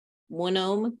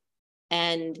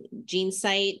and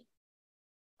GeneSight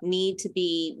need to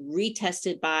be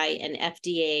retested by an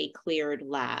FDA cleared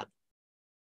lab?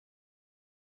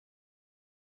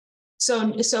 So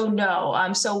no.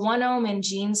 So Onome and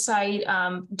GeneSight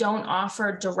don't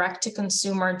offer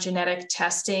direct-to-consumer genetic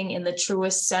testing in the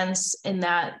truest sense. In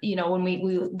that, you know,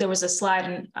 when there was a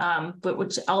slide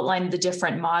which outlined the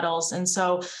different models, and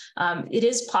so it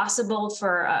is possible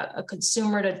for a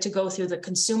consumer to go through the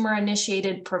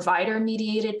consumer-initiated,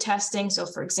 provider-mediated testing. So,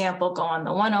 for example, go on the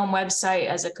Onome website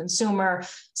as a consumer,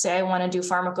 say I want to do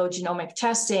pharmacogenomic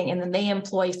testing, and then they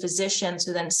employ physicians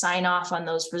who then sign off on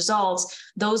those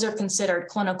results. Those are considered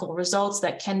clinical results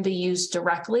that can be used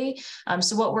directly.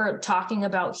 So what we're talking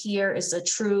about here is a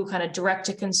true kind of direct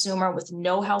to consumer with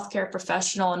no healthcare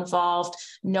professional involved,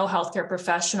 no healthcare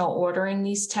professional ordering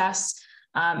these tests.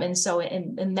 And so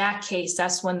in that case,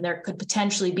 that's when there could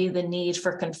potentially be the need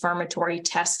for confirmatory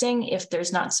testing if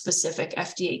there's not specific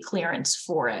FDA clearance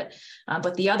for it.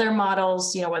 But the other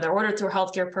models, you know, whether ordered through a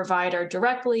healthcare provider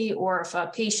directly, or if a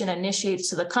patient initiates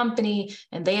to the company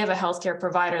and they have a healthcare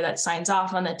provider that signs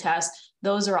off on the test,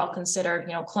 those are all considered,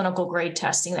 you know, clinical grade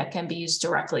testing that can be used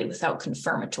directly without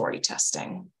confirmatory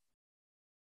testing.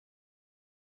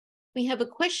 We have a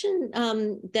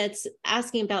question that's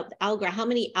asking about how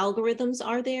many algorithms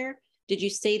are there? Did you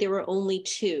say there were only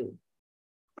 2?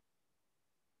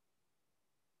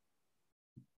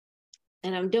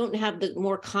 And I don't have the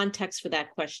more context for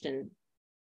that question.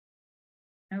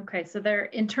 Okay, so there,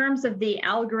 in terms of the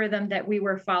algorithm that we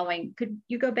were following, could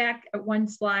you go back one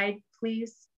slide,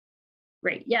 please?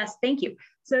 Great, yes, thank you.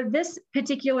 So this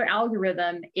particular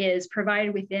algorithm is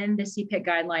provided within the CPEG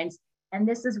guidelines, and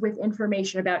this is with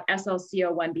information about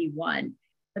SLC01B1.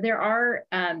 There are,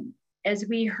 as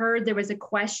we heard, there was a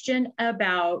question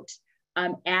about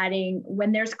adding,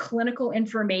 when there's clinical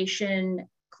information,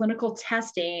 clinical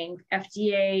testing,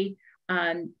 FDA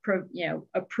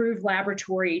approved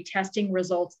laboratory testing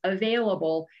results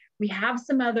available, we have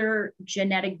some other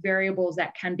genetic variables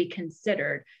that can be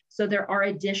considered. So there are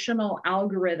additional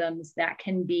algorithms that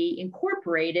can be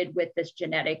incorporated with this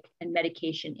genetic and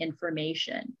medication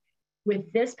information.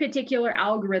 With this particular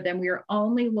algorithm, we are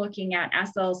only looking at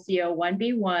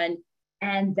SLC01B1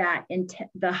 and that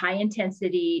the high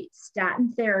intensity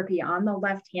statin therapy on the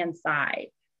left-hand side.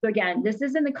 So again, this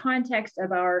is in the context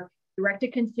of our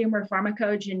direct-to-consumer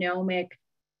pharmacogenomic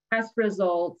test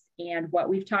results and what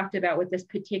we've talked about with this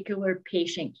particular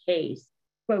patient case,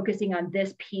 focusing on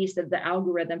this piece of the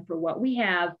algorithm for what we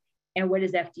have and what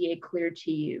is FDA cleared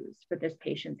to use for this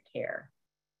patient's care.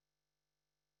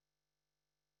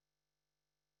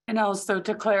 And also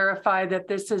to clarify that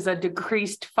this is a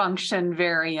decreased function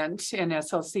variant in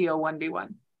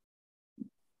SLC01B1.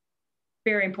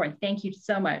 Very important. Thank you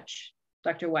so much,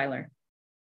 Dr. Weiler.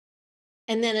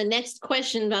 And then the next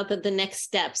question about the next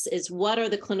steps is, what are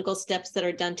the clinical steps that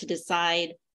are done to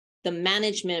decide the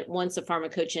management once a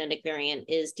pharmacogenetic variant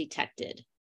is detected?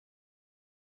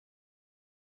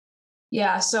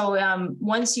 Yeah, so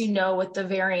once you know what the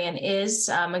variant is,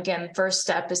 again, first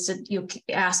step is to you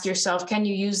ask yourself, can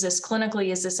you use this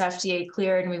clinically? Is this FDA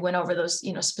cleared? And we went over those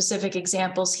specific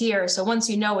examples here. So once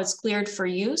you know it's cleared for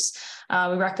use,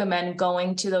 we recommend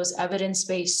going to those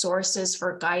evidence-based sources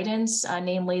for guidance,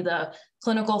 namely the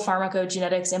Clinical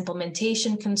Pharmacogenetics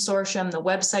Implementation Consortium. The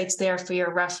website's there for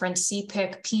your reference,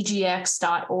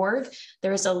 cpegpgx.org.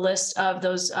 There is a list of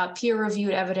those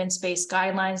peer-reviewed evidence-based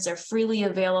guidelines. They're freely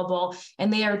available,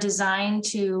 and they are designed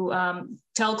to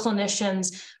tell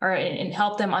clinicians and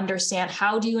help them understand,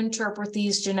 how do you interpret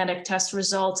these genetic test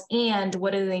results and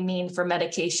what do they mean for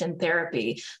medication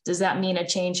therapy? Does that mean a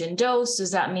change in dose? Does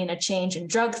that mean a change in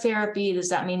drug therapy? Does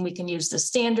that mean we can use the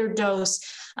standard dose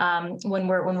when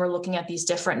we're looking at these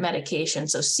different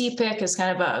medications? So CPEG is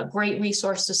kind of a great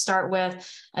resource to start with.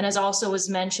 And as also was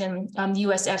mentioned,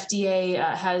 US FDA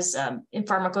has in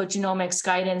pharmacogenomics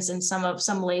guidance in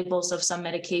some labels of some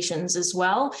medications as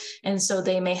well. And so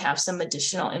they may have some additional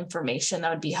additional information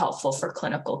that would be helpful for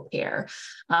clinical care.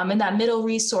 And that middle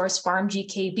resource,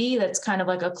 Pharm.GB, that's kind of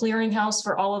like a clearinghouse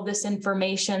for all of this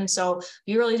information. So if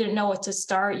you really didn't know what to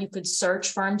start, you could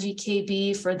search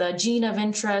Pharm.GB for the gene of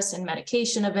interest and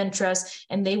medication of interest,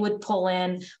 and they would pull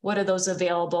in what are those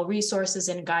available resources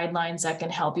and guidelines that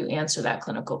can help you answer that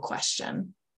clinical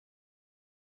question.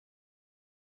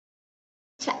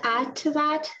 To add to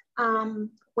that,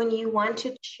 when you want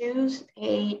to choose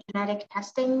a genetic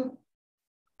testing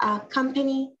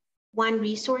company, one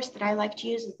resource that I like to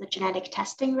use is the Genetic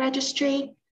Testing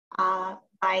Registry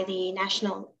by the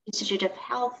National Institute of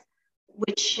Health,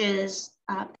 which is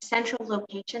a central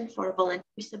location for voluntary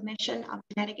submission of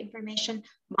genetic information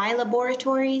by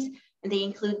laboratories. And they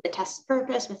include the test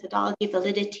purpose, methodology,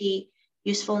 validity,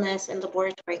 usefulness, and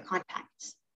laboratory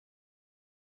contacts.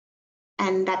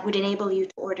 And that would enable you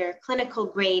to order clinical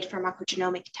grade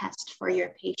pharmacogenomic test for your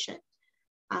patient.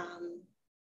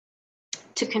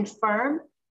 To confirm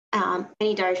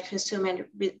any direct-to-consumer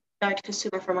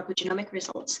pharmacogenomic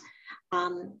results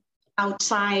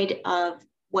outside of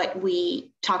what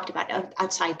we talked about,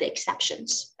 outside the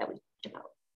exceptions that we talked about.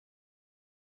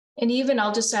 And even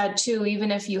I'll just add too,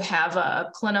 even if you have a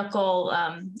clinical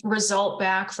result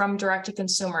back from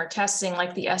direct-to-consumer testing,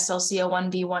 like the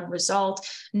SLC01B1 result,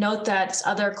 note that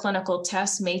other clinical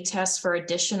tests may test for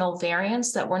additional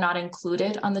variants that were not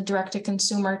included on the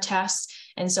direct-to-consumer test.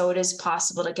 And so it is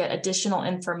possible to get additional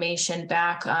information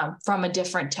back from a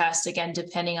different test, again,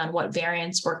 depending on what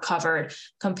variants were covered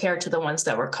compared to the ones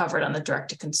that were covered on the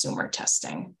direct-to-consumer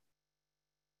testing.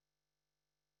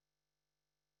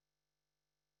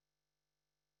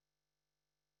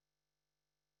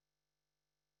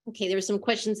 Okay, there were some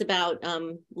questions about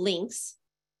links.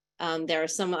 There are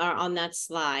some are on that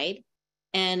slide.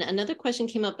 And another question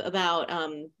came up about,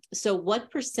 so what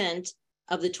 %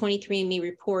 of the 23andMe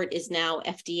report is now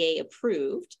FDA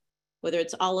approved? Whether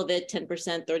it's all of it,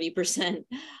 10%,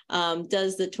 30%,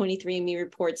 does the 23andMe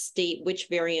report state which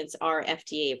variants are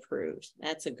FDA approved?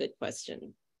 That's a good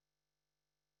question.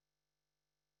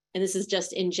 And this is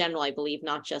just in general, I believe,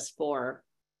 not just for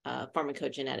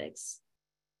pharmacogenetics.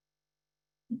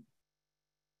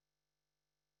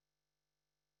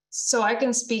 So I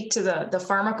can speak to the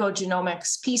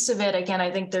pharmacogenomics piece of it. Again,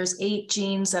 I think there's 8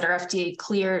 genes that are FDA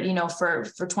cleared, for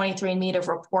 23andMe to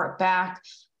report back.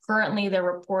 Currently, they're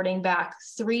reporting back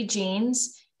 3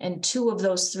 genes, and 2 of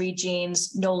those 3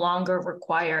 genes no longer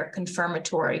require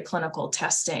confirmatory clinical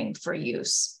testing for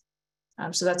use.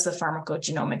 So that's the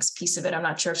pharmacogenomics piece of it. I'm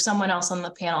not sure if someone else on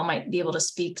the panel might be able to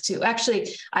speak to. Actually,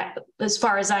 as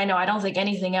far as I know, I don't think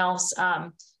anything else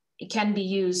it can be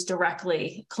used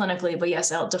directly clinically, but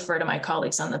yes, I'll defer to my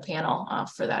colleagues on the panel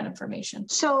for that information.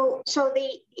 So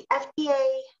the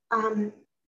FDA,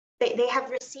 they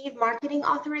have received marketing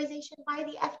authorization by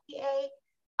the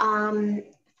FDA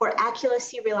for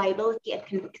accuracy, reliability,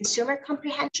 and consumer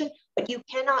comprehension, but you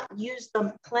cannot use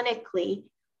them clinically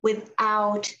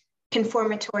without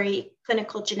confirmatory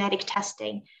clinical genetic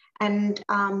testing. And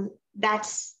and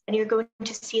you're going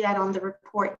to see that on the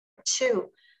report too.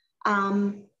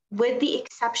 With the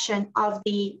exception of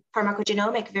the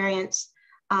pharmacogenomic variants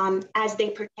as they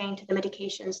pertain to the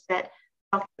medications that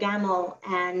Dr. Gammal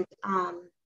and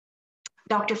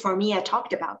Dr. Houriya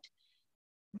talked about.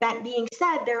 That being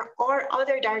said, there are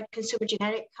other direct-to-consumer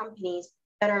genetic companies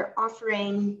that are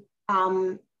offering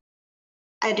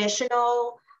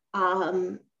additional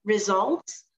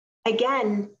results.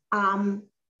 Again,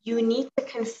 you need to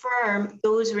confirm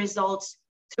those results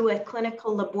through a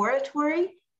clinical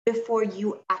laboratory before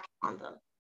you act on them.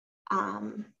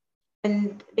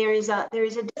 And there is a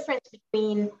difference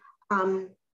between, and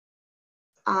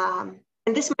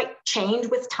this might change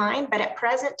with time, but at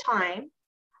present time,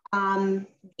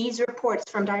 these reports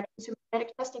from direct-to-consumer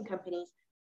genetic testing companies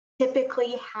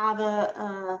typically have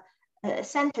a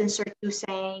sentence or two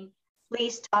saying,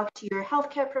 please talk to your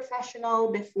healthcare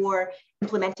professional before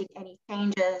implementing any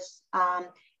changes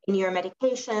in your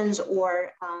medications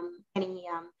or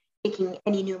taking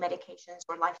any new medications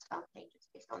or lifestyle changes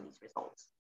based on these results.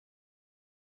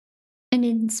 And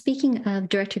in speaking of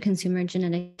direct-to-consumer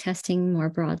genetic testing more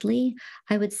broadly,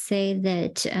 I would say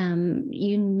that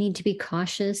you need to be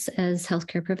cautious as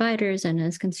healthcare providers and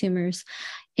as consumers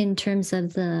in terms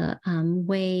of the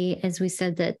way, as we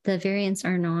said, that the variants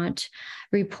are not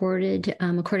reported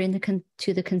according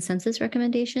to the consensus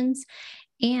recommendations.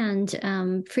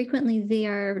 And frequently they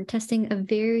are testing a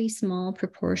very small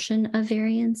proportion of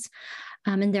variants.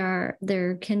 And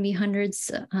there can be hundreds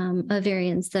of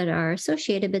variants that are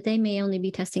associated, but they may only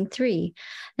be testing 3.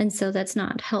 And so that's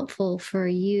not helpful for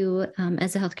you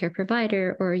as a healthcare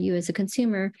provider or you as a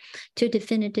consumer to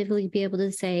definitively be able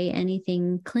to say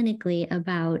anything clinically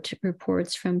about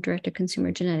reports from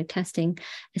direct-to-consumer genetic testing,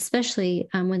 especially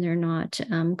when they're not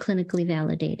clinically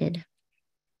validated.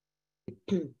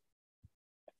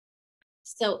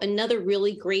 So another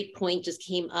really great point just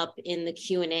came up in the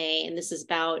Q&A, and this is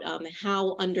about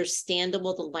how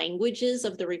understandable the language is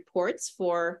of the reports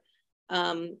for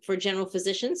general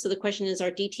physicians. So the question is, are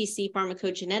DTC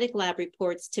pharmacogenetic lab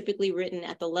reports typically written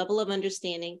at the level of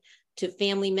understanding to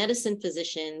family medicine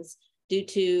physicians due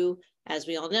to, as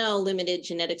we all know, limited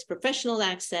genetics professional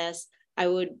access? I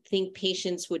would think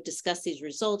patients would discuss these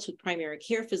results with primary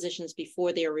care physicians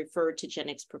before they are referred to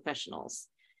genetics professionals.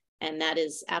 And that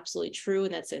is absolutely true.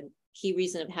 And that's a key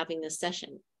reason of having this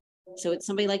session. So would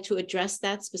somebody like to address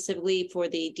that specifically for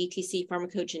the DTC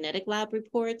pharmacogenetic lab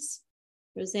reports?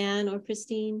 Roseann or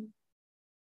Christine?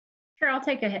 Sure, I'll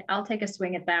take a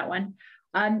swing at that one.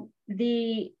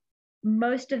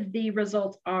 Most of the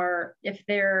results are, if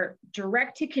they're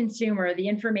direct to consumer, the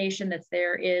information that's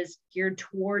there is geared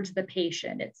towards the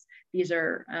patient. These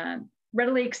are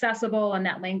readily accessible, and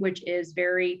that language is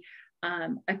very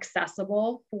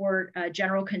accessible for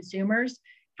general consumers.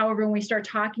 However, when we start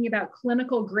talking about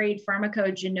clinical grade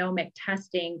pharmacogenomic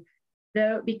testing,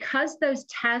 because those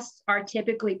tests are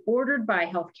typically ordered by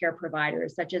healthcare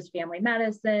providers, such as family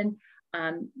medicine,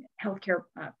 healthcare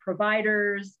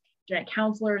providers, genetic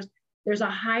counselors, there's a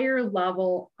higher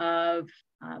level of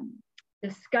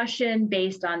discussion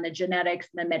based on the genetics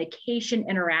and the medication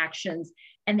interactions,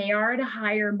 and they are at a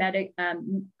higher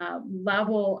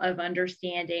level of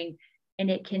understanding. And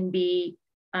it can be,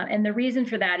 and the reason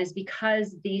for that is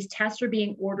because these tests are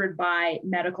being ordered by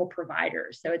medical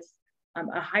providers. So it's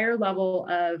a higher level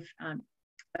of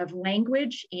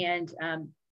language and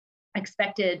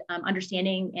expected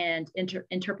understanding and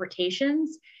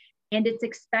interpretations. And it's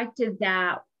expected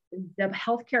that the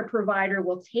healthcare provider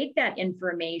will take that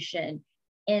information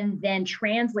and then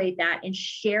translate that and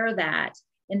share that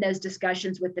in those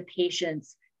discussions with the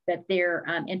patients that they're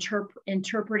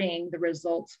interpreting the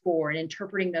results for, and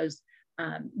interpreting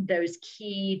those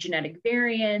key genetic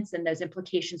variants and those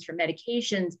implications for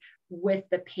medications with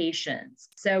the patients.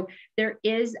 So there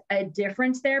is a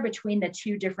difference there between the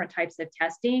 2 different types of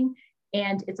testing.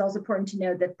 And it's also important to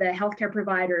know that the healthcare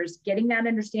providers getting that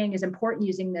understanding is important,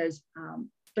 using those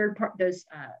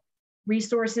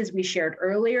resources we shared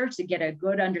earlier to get a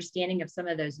good understanding of some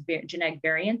of those genetic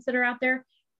variants that are out there,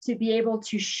 to be able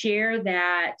to share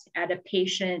that at a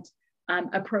patient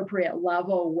appropriate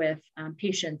level with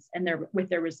patients and with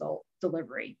their result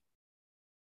delivery.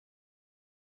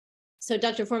 So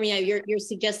Dr. Houriya, you're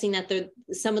suggesting that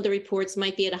some of the reports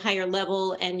might be at a higher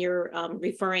level, and you're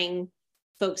referring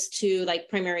folks to, like,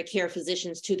 primary care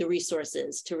physicians to the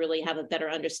resources to really have a better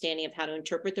understanding of how to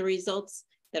interpret the results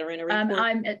that are in a report?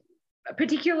 I'm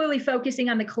particularly focusing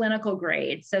on the clinical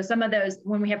grade. So some of those,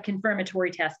 when we have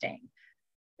confirmatory testing,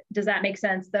 does that make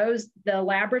sense? The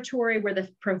laboratory where the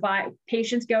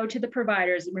patients go to the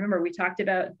providers. Remember, we talked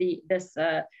about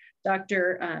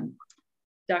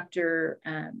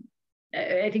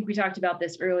I think we talked about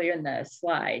this earlier in the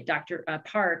slide. Dr.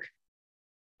 Park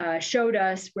showed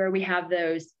us where we have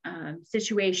those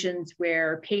situations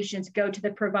where patients go to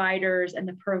the providers, and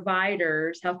the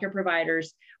providers, healthcare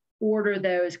providers, order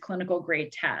those clinical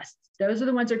grade tests. Those are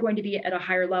the ones that are going to be at a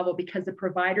higher level because the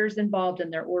provider's involved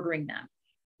and they're ordering them.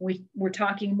 We're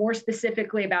talking more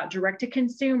specifically about direct to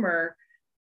consumer.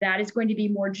 That is going to be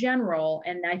more general.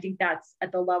 And I think that's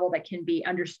at the level that can be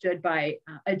understood by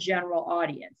a general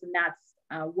audience. And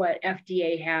that's what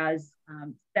FDA has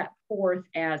set forth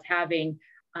as having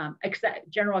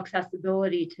general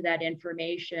accessibility to that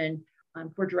information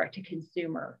for direct to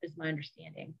consumer, is my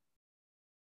understanding.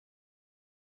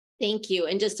 Thank you.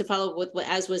 And just to follow up with what,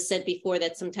 as was said before,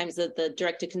 that sometimes the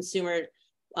direct to consumer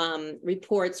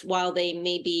reports, while they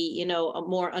may be,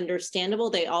 more understandable,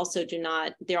 they're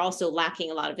also lacking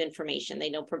a lot of information.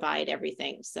 They don't provide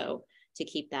everything. So to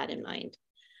keep that in mind.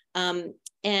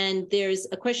 And there's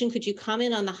a question, could you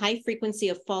comment on the high frequency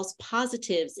of false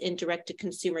positives in direct to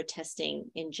consumer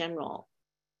testing in general?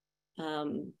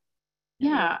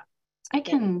 Yeah, I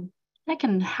can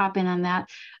hop in on that.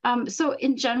 So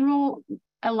in general,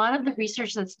 a lot of the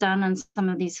research that's done on some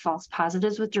of these false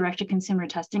positives with direct-to-consumer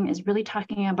testing is really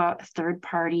talking about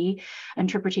third-party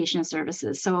interpretation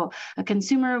services. So a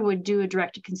consumer would do a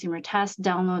direct-to-consumer test,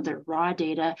 download their raw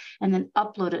data, and then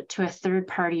upload it to a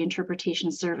third-party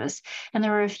interpretation service. And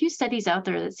there are a few studies out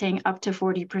there that's saying up to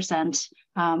 40%,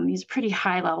 these pretty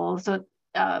high levels. So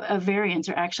a variance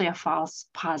are actually a false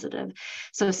positive.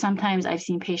 So sometimes I've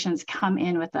seen patients come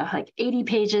in with like 80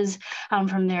 pages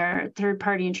from their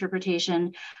third-party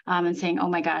interpretation and saying, oh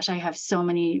my gosh, I have so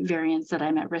many variants that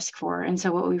I'm at risk for. And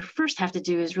so what we first have to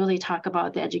do is really talk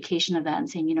about the education of that and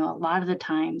saying, you know, a lot of the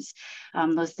times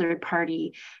those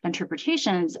third-party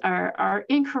interpretations are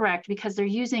incorrect because they're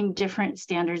using different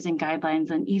standards and guidelines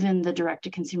than even the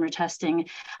direct-to-consumer testing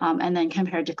and then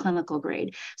compared to clinical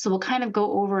grade. So we'll kind of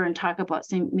go over and talk about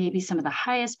maybe some of the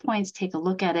highest points, take a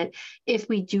look at it. If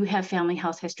we do have family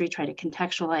health history, try to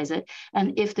contextualize it.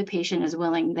 And if the patient is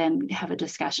willing, then have a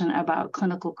discussion about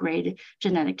clinical grade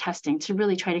genetic testing to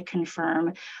really try to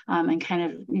confirm and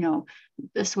kind of, you know,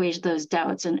 assuage those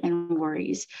doubts and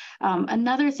worries.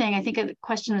 Another thing, I think a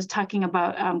question was talking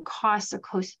about costs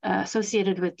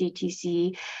associated with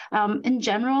DTC. In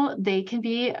general, they can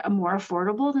be more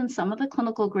affordable than some of the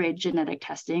clinical grade genetic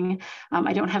testing.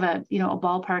 I don't have a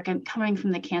ballpark. I'm coming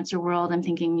from the cancer world. I'm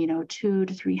thinking, you know, $200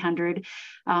 to $300.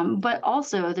 But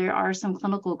also there are some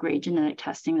clinical grade genetic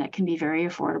testing that can be very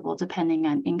affordable depending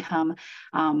on income.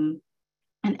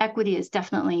 And equity is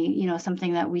definitely, you know,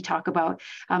 something that we talk about.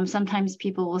 Sometimes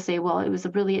people will say, well, it was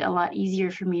really a lot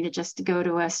easier for me to just go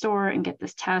to a store and get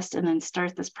this test and then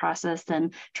start this process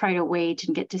than try to wait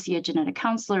and get to see a genetic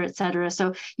counselor, et cetera.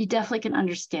 So you definitely can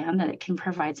understand that it can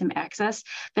provide some access.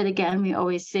 But again, we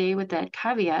always say with that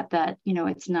caveat that, you know,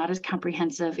 it's not as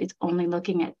comprehensive. It's only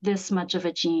looking at this much of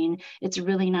a gene. It's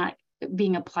really not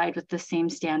being applied with the same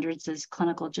standards as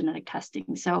clinical genetic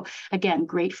testing. So again,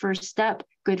 great first step,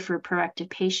 good for a proactive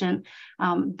patient,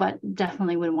 but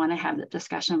definitely would want to have that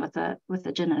discussion with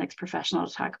a genetics professional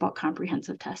to talk about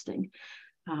comprehensive testing.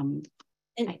 And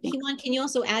Heewon, can you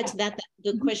also add to that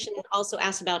the question also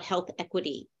asked about health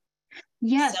equity?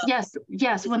 Yes, so,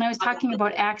 yes. When I was talking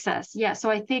about access, yeah.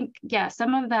 So I think, yeah,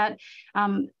 some of that,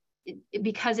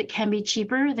 because it can be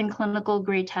cheaper than clinical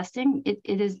grade testing,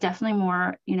 it is definitely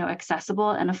more, you know,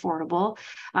 accessible and affordable.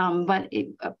 But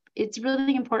it's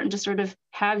really important to sort of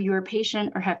have your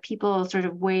patient or have people sort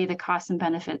of weigh the costs and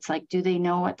benefits. Like, do they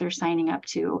know what they're signing up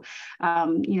to?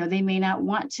 You know, they may not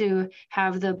want to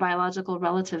have the biological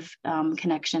relative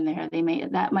connection there.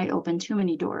 That might open too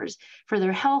many doors. For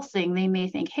their health thing, they may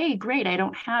think, hey, great, I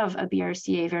don't have a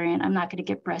BRCA variant. I'm not going to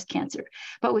get breast cancer.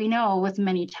 But we know with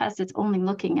many tests, it's only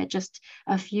looking at just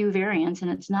a few variants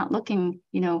and it's not looking,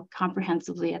 you know,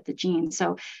 comprehensively at the gene.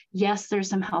 So yes, there's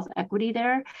some health equity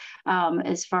there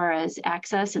as far as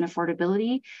access and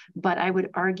affordability, but I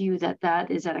would argue that that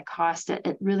is at a cost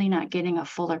at really not getting a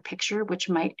fuller picture, which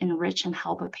might enrich and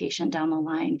help a patient down the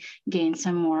line gain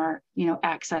some more, you know,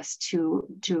 access to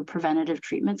preventative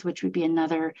treatments, which would be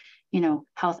another, you know,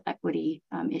 health equity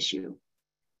issue.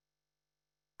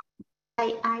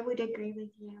 I would agree with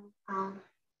you,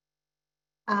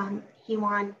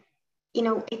 Heewon. You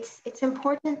know, it's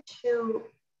important to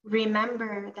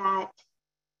remember that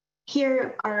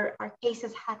here our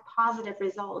cases had positive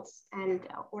results and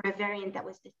or a variant that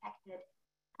was detected,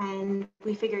 and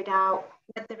we figured out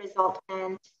what the result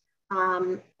meant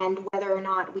and whether or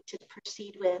not we should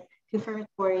proceed with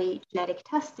confirmatory genetic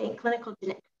testing, clinical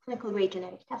grade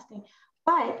genetic testing.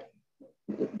 But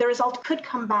the result could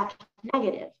come back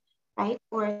negative, right?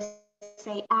 Or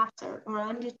say absent or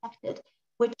undetected,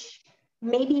 which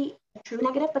may be a true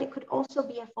negative, but it could also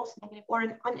be a false negative or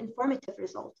an uninformative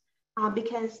result.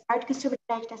 Because direct-to-consumer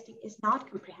genetic testing is not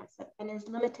comprehensive and is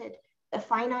limited to a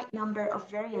finite number of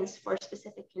variants for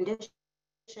specific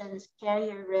conditions,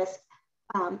 carrier risk,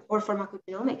 or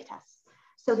pharmacogenomic tests.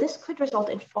 So this could result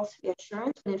in false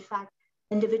reassurance, and in fact,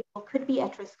 the individual could be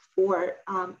at risk for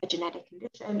a genetic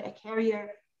condition, a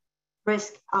carrier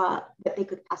risk that they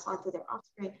could pass on to their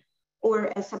offspring, or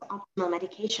a suboptimal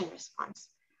medication response.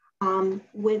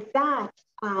 With that,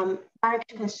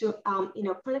 direct-to-consumer, you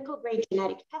know, clinical grade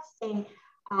genetic testing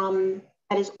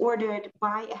that is ordered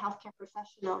by a healthcare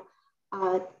professional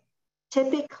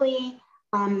typically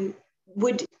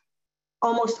would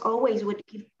almost always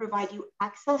provide you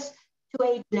access to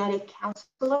a genetic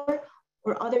counselor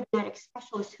or other genetic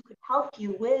specialists who could help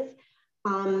you with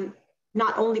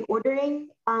not only ordering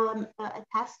a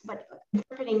test, but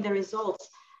interpreting the results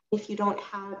if you don't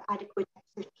have adequate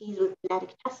expertise with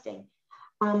genetic testing.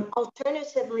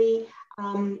 Alternatively,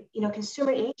 you know,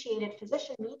 consumer-initiated,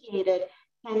 physician-mediated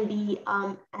can be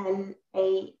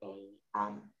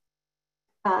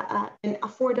an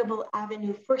affordable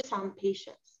avenue for some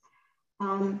patients.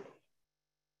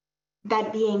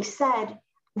 That being said,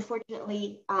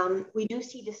 unfortunately, we do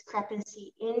see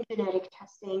discrepancy in genetic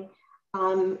testing,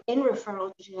 in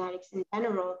referral to genetics in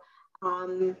general,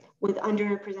 with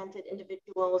underrepresented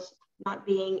individuals not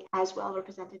being as well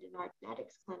represented in our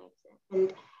genetics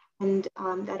clinics. And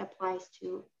that applies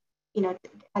to,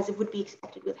 as it would be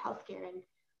expected with healthcare.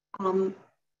 And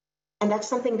that's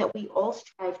something that we all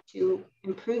strive to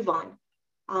improve on,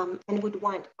 and would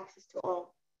want access to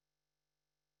all.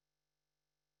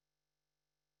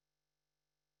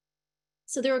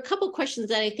 So there are a couple of questions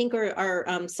that I think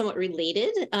are somewhat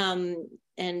related.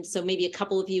 And so maybe a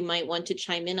couple of you might want to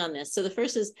chime in on this. So the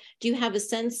first is, do you have a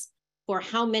sense for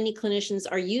how many clinicians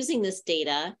are using this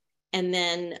data? And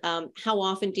then how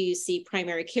often do you see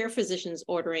primary care physicians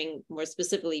ordering, more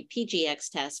specifically, PGX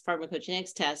tests,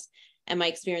 pharmacogenetics tests? And my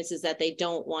experience is that they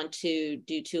don't want to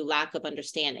due to lack of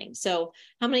understanding. So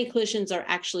how many clinicians are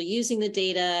actually using the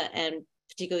data, and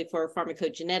particularly for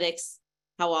pharmacogenetics,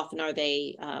 how often are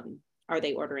they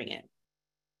ordering it?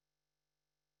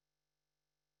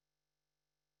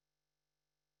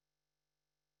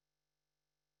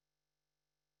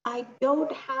 I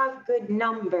don't have good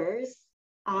numbers.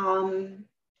 Heewon,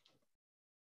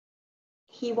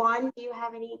 do you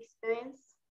have any experience?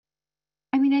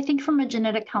 I mean, I think from a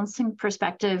genetic counseling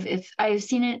perspective, if I've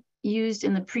seen it used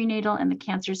in the prenatal and the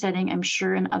cancer setting, I'm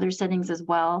sure in other settings as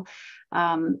well.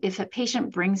 If a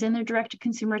patient brings in their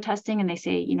direct-to-consumer testing and they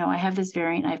say, I have this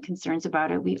variant, I have concerns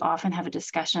about it, we often have a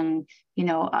discussion,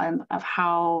 of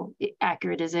how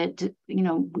accurate is it.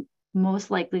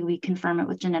 Most likely we confirm it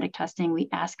with genetic testing. We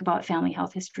ask about family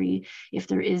health history, if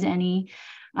there is any.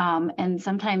 And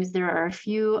sometimes there are a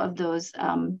few of those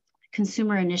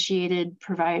consumer-initiated,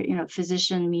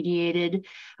 physician-mediated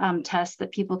tests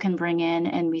that people can bring in,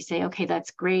 and we say, okay,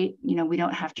 that's great. We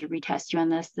don't have to retest you on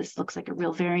this. This looks like a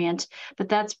real variant, but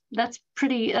that's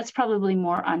probably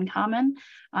more uncommon.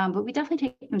 But we definitely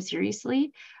take them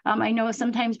seriously. I know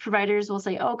sometimes providers will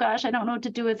say, oh gosh, I don't know what to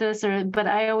do with this, but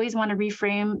I always want to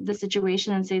reframe the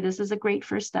situation and say, this is a great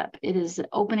first step. It is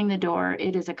opening the door.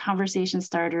 It is a conversation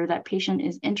starter. That patient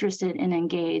is interested and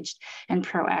engaged and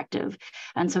proactive.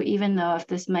 And so even though if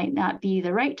this might not be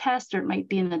the right test, or it might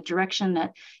be in the direction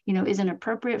that, isn't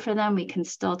appropriate for them, we can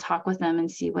still talk with them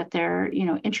and see what their,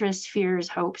 interests, fears,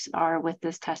 hopes are with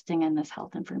this testing and this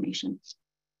health information.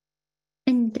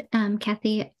 And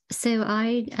Kathy, so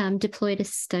I deployed a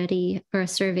study or a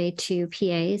survey to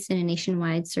PAs in a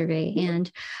nationwide survey, and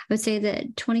I would say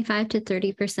that 25 to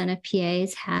 30% of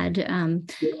PAs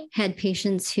had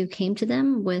patients who came to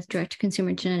them with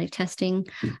direct-to-consumer genetic testing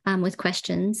with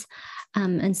questions.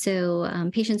 And so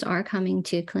patients are coming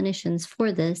to clinicians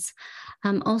for this.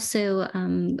 Also,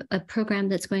 a program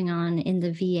that's going on in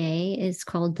the VA is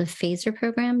called the PHASER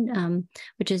program,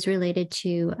 which is related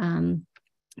to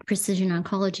precision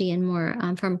oncology and more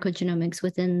pharmacogenomics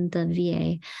within the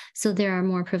VA. So there are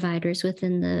more providers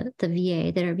within the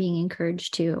VA that are being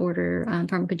encouraged to order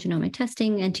pharmacogenomic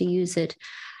testing and to use it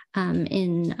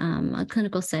in a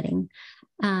clinical setting.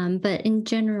 But in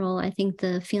general, I think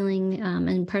the feeling,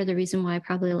 and part of the reason why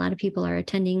probably a lot of people are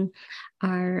attending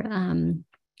our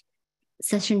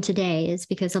session today is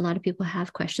because a lot of people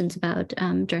have questions about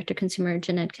direct-to-consumer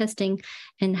genetic testing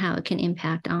and how it can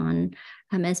impact on,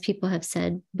 as people have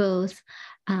said, both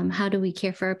how do we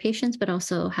care for our patients, but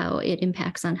also how it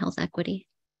impacts on health equity.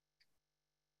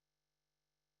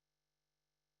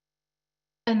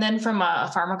 And then from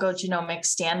a pharmacogenomic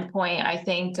standpoint, I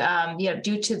think,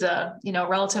 due to the,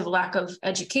 relative lack of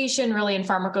education really in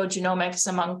pharmacogenomics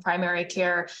among primary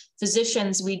care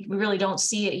physicians, we really don't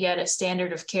see it yet as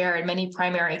standard of care in many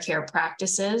primary care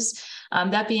practices.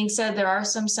 That being said, there are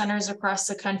some centers across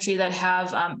the country that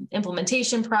have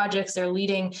implementation projects. They're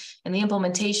leading in the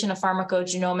implementation of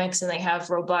pharmacogenomics, and they have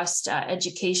robust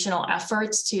educational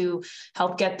efforts to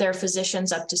help get their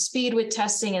physicians up to speed with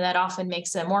testing, and that often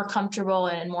makes them more comfortable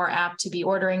and more apt to be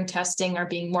ordering testing or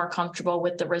being more comfortable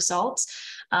with the results.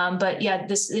 But yeah,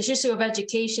 this issue of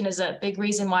education is a big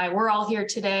reason why we're all here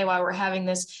today, why we're having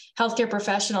this Healthcare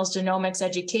Professionals Genomics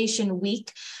Education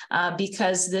Week,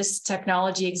 because this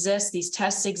technology exists, these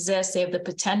tests exist, they have the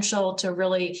potential to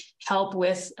really help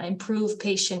with improve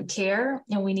patient care.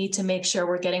 And we need to make sure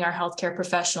we're getting our healthcare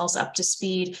professionals up to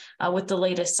speed with the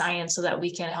latest science so that we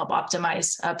can help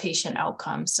optimize patient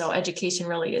outcomes. So education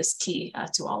really is key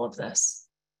to all of this.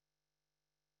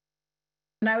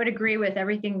 And I would agree with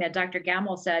everything that Dr.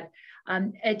 Gammal said.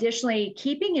 Additionally,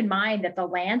 keeping in mind that the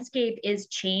landscape is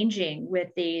changing with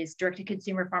these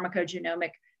direct-to-consumer pharmacogenomic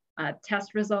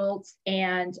test results.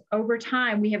 And over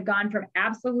time, we have gone from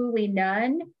absolutely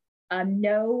none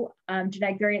no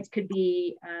genetic variants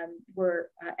were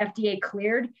FDA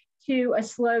cleared to a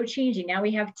slow changing. Now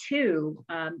we have two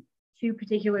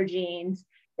particular genes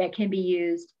that can be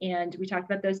used, and we talked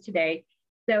about those today.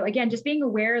 So again, just being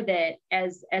aware that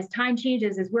as time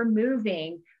changes, as we're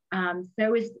moving,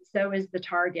 so is the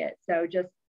target. So just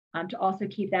to also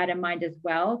keep that in mind as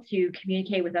well, to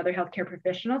communicate with other healthcare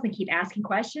professionals and keep asking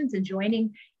questions and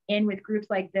joining in with groups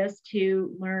like this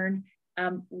to learn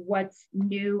what's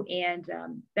new and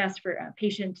best for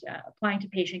applying to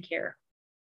patient care.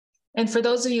 And for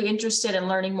those of you interested in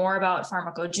learning more about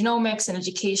pharmacogenomics and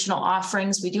educational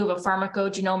offerings, we do have a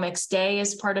pharmacogenomics day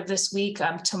as part of this week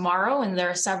tomorrow, and there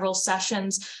are several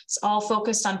sessions. It's all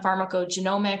focused on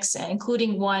pharmacogenomics,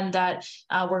 including one that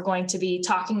we're going to be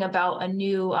talking about a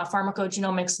new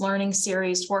pharmacogenomics learning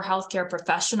series for healthcare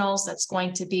professionals that's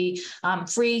going to be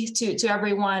free to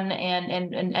everyone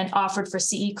and offered for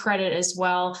CE credit as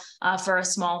well for a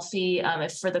small fee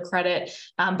for the credit.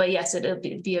 But yes, it'll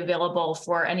be available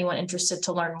for anyone interested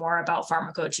to learn more about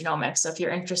pharmacogenomics. So if you're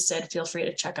interested, feel free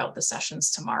to check out the sessions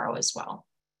tomorrow as well.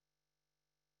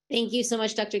 Thank you so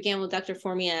much, Dr. Gammal, Dr.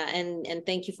 Houriya, and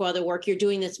thank you for all the work you're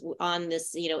doing on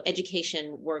this,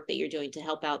 education work that you're doing to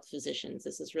help out physicians.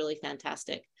 This is really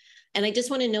fantastic. And I just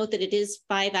want to note that it is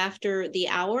 5 after the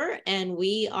hour, and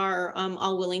we are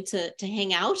all willing to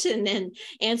hang out and then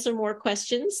answer more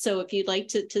questions. So if you'd like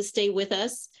to stay with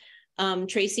us,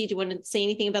 Tracey, do you want to say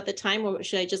anything about the time, or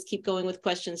should I just keep going with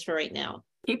questions for right now?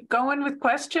 Keep going with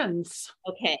questions.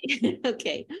 Okay.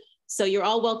 Okay. So you're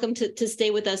all welcome to stay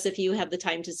with us if you have the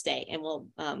time to stay, and we'll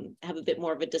have a bit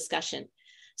more of a discussion.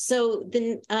 So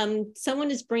then someone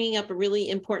is bringing up a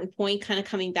really important point, kind of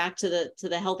coming back to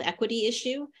the health equity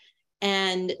issue.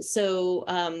 And so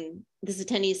this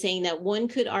attendee is saying that one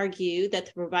could argue that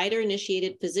the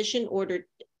provider-initiated physician-ordered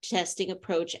testing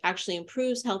approach actually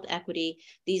improves health equity.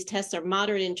 These tests are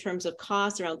moderate in terms of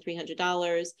cost, around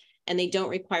 $300, and they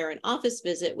don't require an office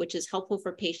visit, which is helpful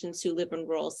for patients who live in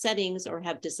rural settings or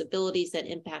have disabilities that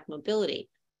impact mobility.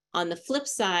 On the flip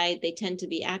side, they tend to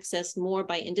be accessed more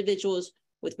by individuals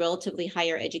with relatively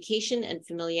higher education and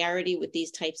familiarity with these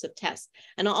types of tests.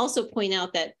 And I'll also point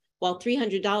out that while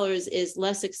 $300 is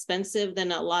less expensive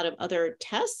than a lot of other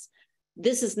tests,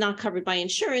 this is not covered by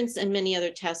insurance, and many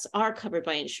other tests are covered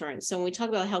by insurance. So when we talk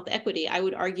about health equity, I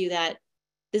would argue that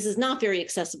this is not very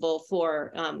accessible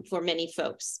for many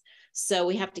folks. So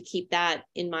we have to keep that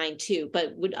in mind too.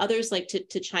 But would others like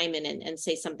to chime in and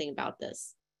say something about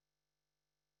this?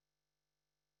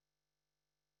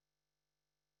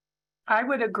 I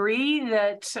would agree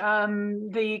that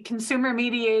the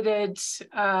consumer-mediated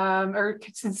or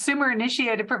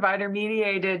consumer-initiated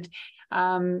provider-mediated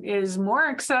is more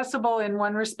accessible in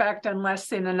one respect and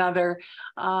less in another.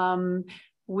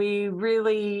 We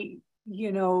really,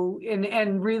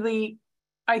 and really,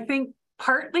 I think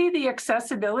partly the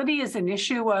accessibility is an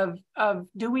issue of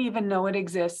do we even know it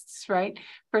exists, right?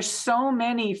 For so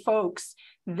many folks,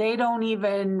 they don't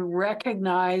even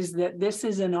recognize that this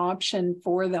is an option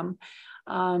for them.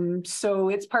 So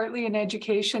it's partly an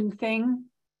education thing.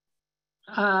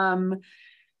 And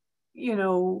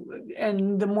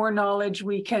the more knowledge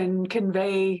we can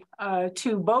convey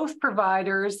to both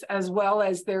providers as well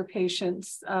as their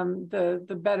patients,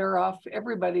 the better off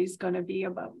everybody's going to be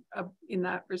about in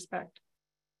that respect.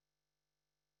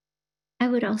 I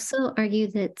would also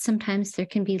argue that sometimes there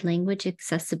can be language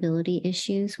accessibility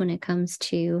issues when it comes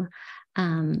to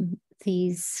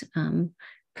these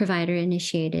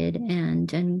provider-initiated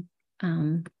and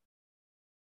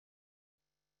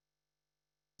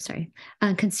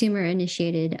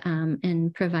consumer-initiated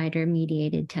and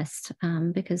provider-mediated tests,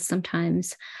 because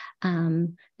sometimes,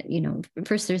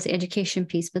 first there's the education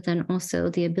piece, but then also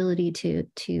the ability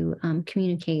to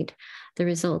communicate the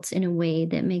results in a way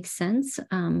that makes sense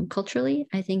culturally,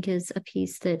 I think is a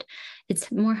piece that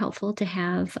it's more helpful to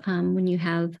have when you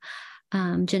have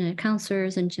genetic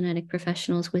counselors and genetic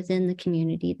professionals within the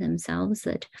community themselves,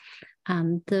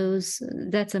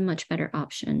 that's a much better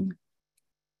option.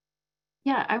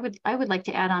 Yeah, I would like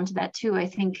to add on to that too. I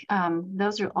think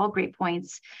those are all great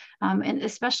points, and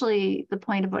especially the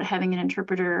point about having an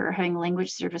interpreter or having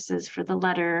language services for the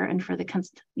letter and for the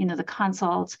the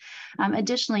consult.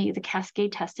 Additionally, the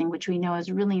cascade testing, which we know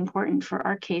is really important for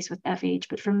our case with FH,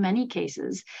 but for many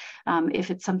cases, if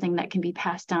it's something that can be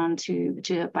passed down to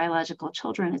biological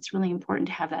children, it's really important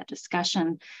to have that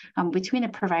discussion between a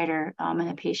provider and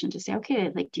a patient to say, okay,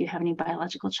 like, do you have any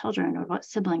biological children, or what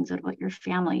siblings, or what your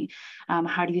family?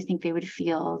 How do you think they would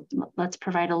feel? Let's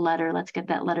provide a letter. Let's get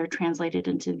that letter translated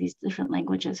into these different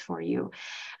languages for you.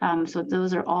 So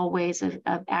those are all ways of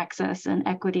access and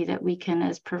equity that we can,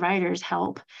 as providers,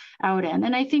 help out in.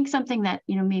 And I think something that,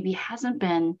 maybe hasn't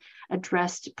been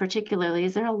addressed particularly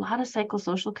is there are a lot of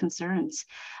psychosocial concerns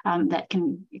that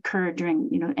can occur during,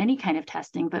 any kind of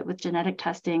testing, but with genetic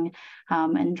testing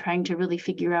and trying to really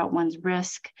figure out one's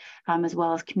risk, as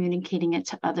well as communicating it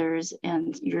to others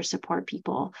and your support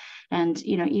people. And,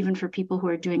 even for people who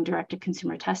are doing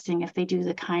direct-to-consumer testing, if they do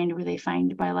the kind where they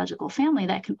find biological family,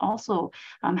 that can also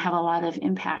have a lot of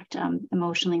impact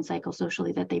emotionally and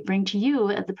psychosocially that they bring to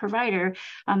you as the provider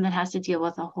that has to deal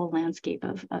with a whole landscape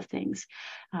of things.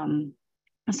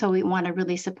 So we want to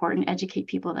really support and educate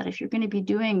people that if you're going to be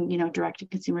doing,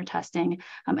 direct-to-consumer testing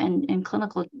and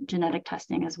clinical genetic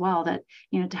testing as well, that,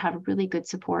 to have really good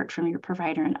support from your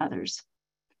provider and others.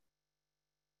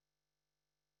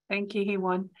 Thank you,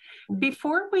 Heewon.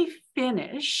 Before we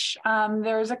finish,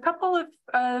 there's a couple of,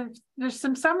 there's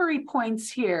some summary points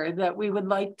here that we would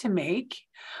like to make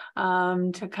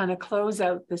to kind of close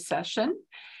out the session.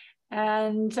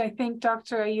 And I think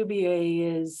Dr.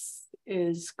 Ayoubieh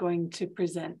is going to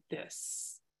present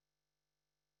this.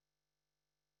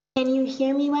 Can you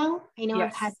hear me well? I know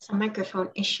Yes. I've had some microphone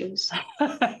issues.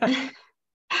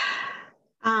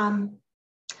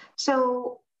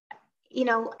 So,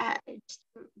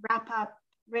 wrap up,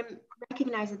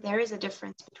 recognize that there is a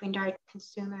difference between direct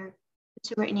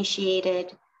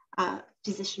consumer-initiated,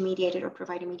 physician-mediated or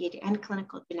provider-mediated, and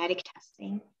clinical genetic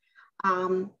testing,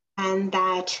 and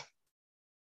that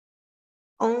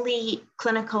only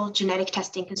clinical genetic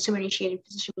testing, consumer-initiated,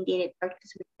 physician-mediated, direct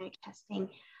consumer genetic testing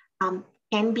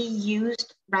can be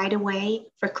used right away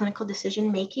for clinical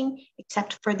decision-making,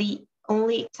 except for the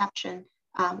only exception,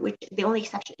 the only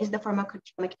exception is the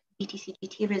pharmacogenomic DTC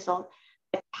GT result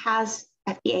that has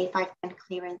FDA 510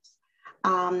 clearance,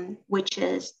 which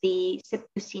is the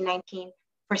CYP2C19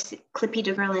 for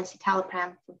clopidogrel and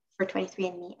citalopram for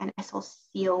 23andMe, and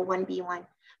SLCO1B1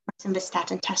 for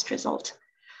simvastatin test result.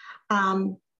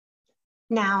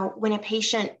 Now, when a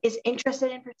patient is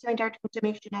interested in pursuing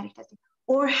direct-to-consumer genetic testing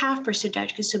or have pursued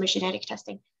direct-to-consumer genetic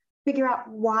testing, figure out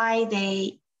why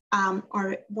they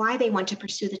want to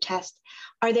pursue the test.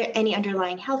 Are there any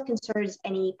underlying health concerns,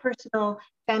 any personal,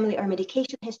 family, or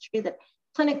medication history that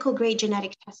clinical grade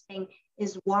genetic testing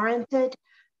is warranted?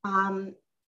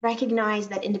 Recognize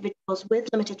that individuals with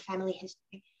limited family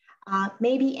history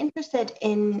may be interested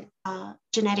in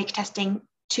genetic testing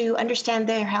to understand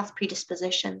their health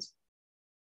predispositions.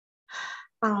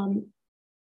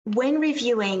 When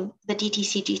reviewing the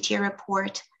DTC GT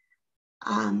report,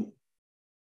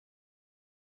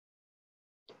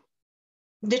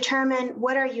 determine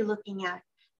what are you looking at,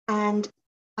 and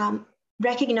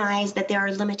recognize that there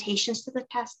are limitations to the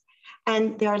test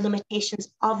and there are limitations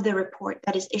of the report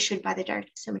that is issued by the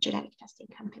direct-to-consumer genetic testing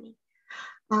company.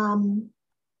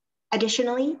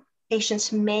 Additionally,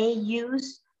 patients may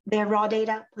use their raw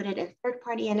data, put it in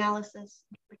third-party analysis,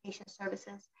 interpretation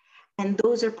services, and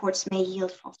those reports may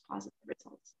yield false positive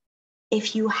results.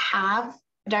 If you have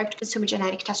a direct-to-consumer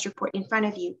genetic test report in front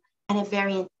of you and a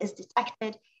variant is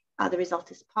detected, the result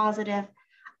is positive,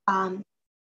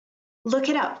 look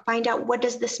it up, find out what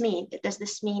does this mean? Does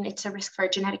this mean it's a risk for a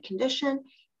genetic condition?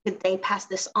 Could they pass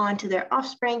this on to their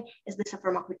offspring? Is this a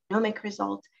pharmacogenomic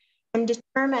result? And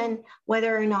determine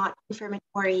whether or not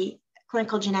confirmatory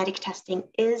clinical genetic testing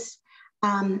is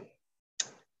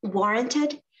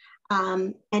warranted,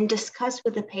 and discuss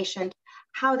with the patient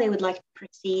how they would like to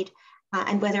proceed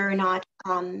and whether or not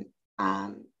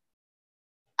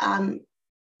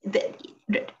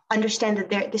understand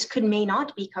that this may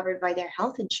not be covered by their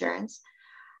health insurance.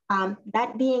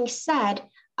 That being said,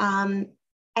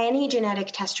 any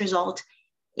genetic test result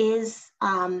is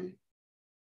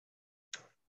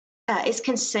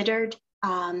considered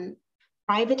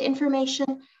private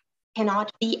information,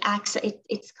 cannot be accessed.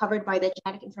 It's covered by the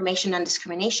Genetic Information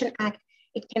Non-Discrimination Act.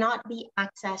 It cannot be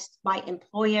accessed by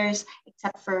employers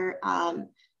except for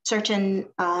certain,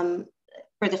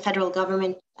 for the federal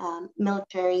government,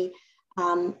 military,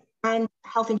 and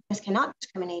health insurance cannot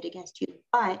discriminate against you.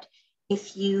 But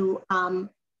if you were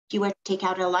to take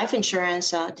out a life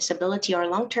insurance, disability, or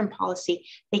long-term policy,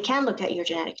 they can look at your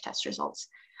genetic test results.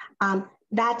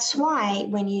 That's why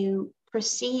when you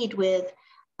proceed with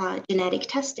genetic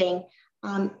testing,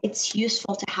 it's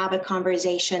useful to have a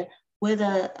conversation with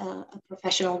a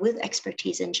professional with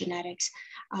expertise in genetics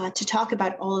to talk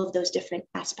about all of those different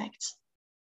aspects.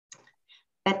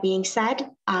 That being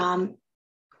said,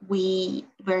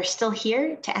 we're still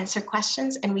here to answer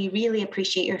questions, and we really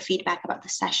appreciate your feedback about the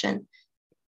session.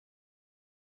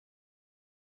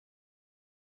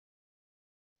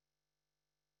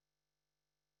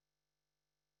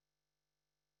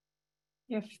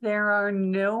 If there are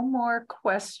no more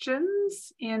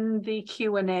questions in the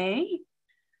Q&A,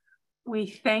 we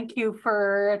thank you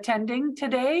for attending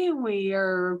today. We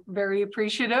are very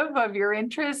appreciative of your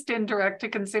interest in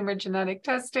direct-to-consumer genetic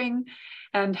testing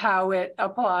and how it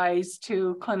applies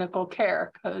to clinical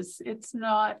care, because it's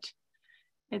not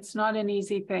an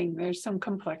easy thing. There's some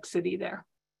complexity there.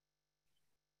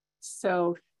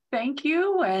 So thank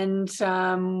you, and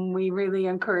we really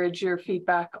encourage your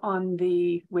feedback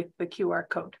with the QR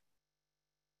code.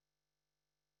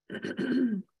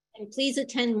 And please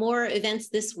attend more events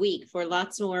this week for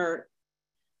lots more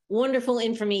wonderful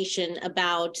information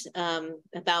about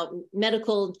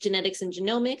medical genetics and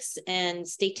genomics, and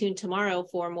stay tuned tomorrow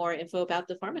for more info about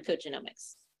the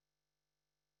pharmacogenomics.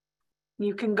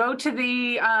 You can go to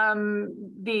the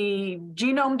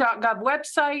genome.gov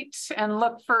website and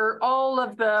look for all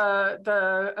of the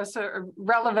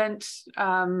relevant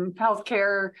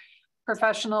healthcare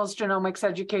professionals Genomics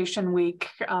Education Week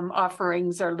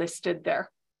offerings are listed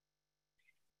there.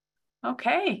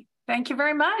 Okay, thank you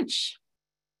very much.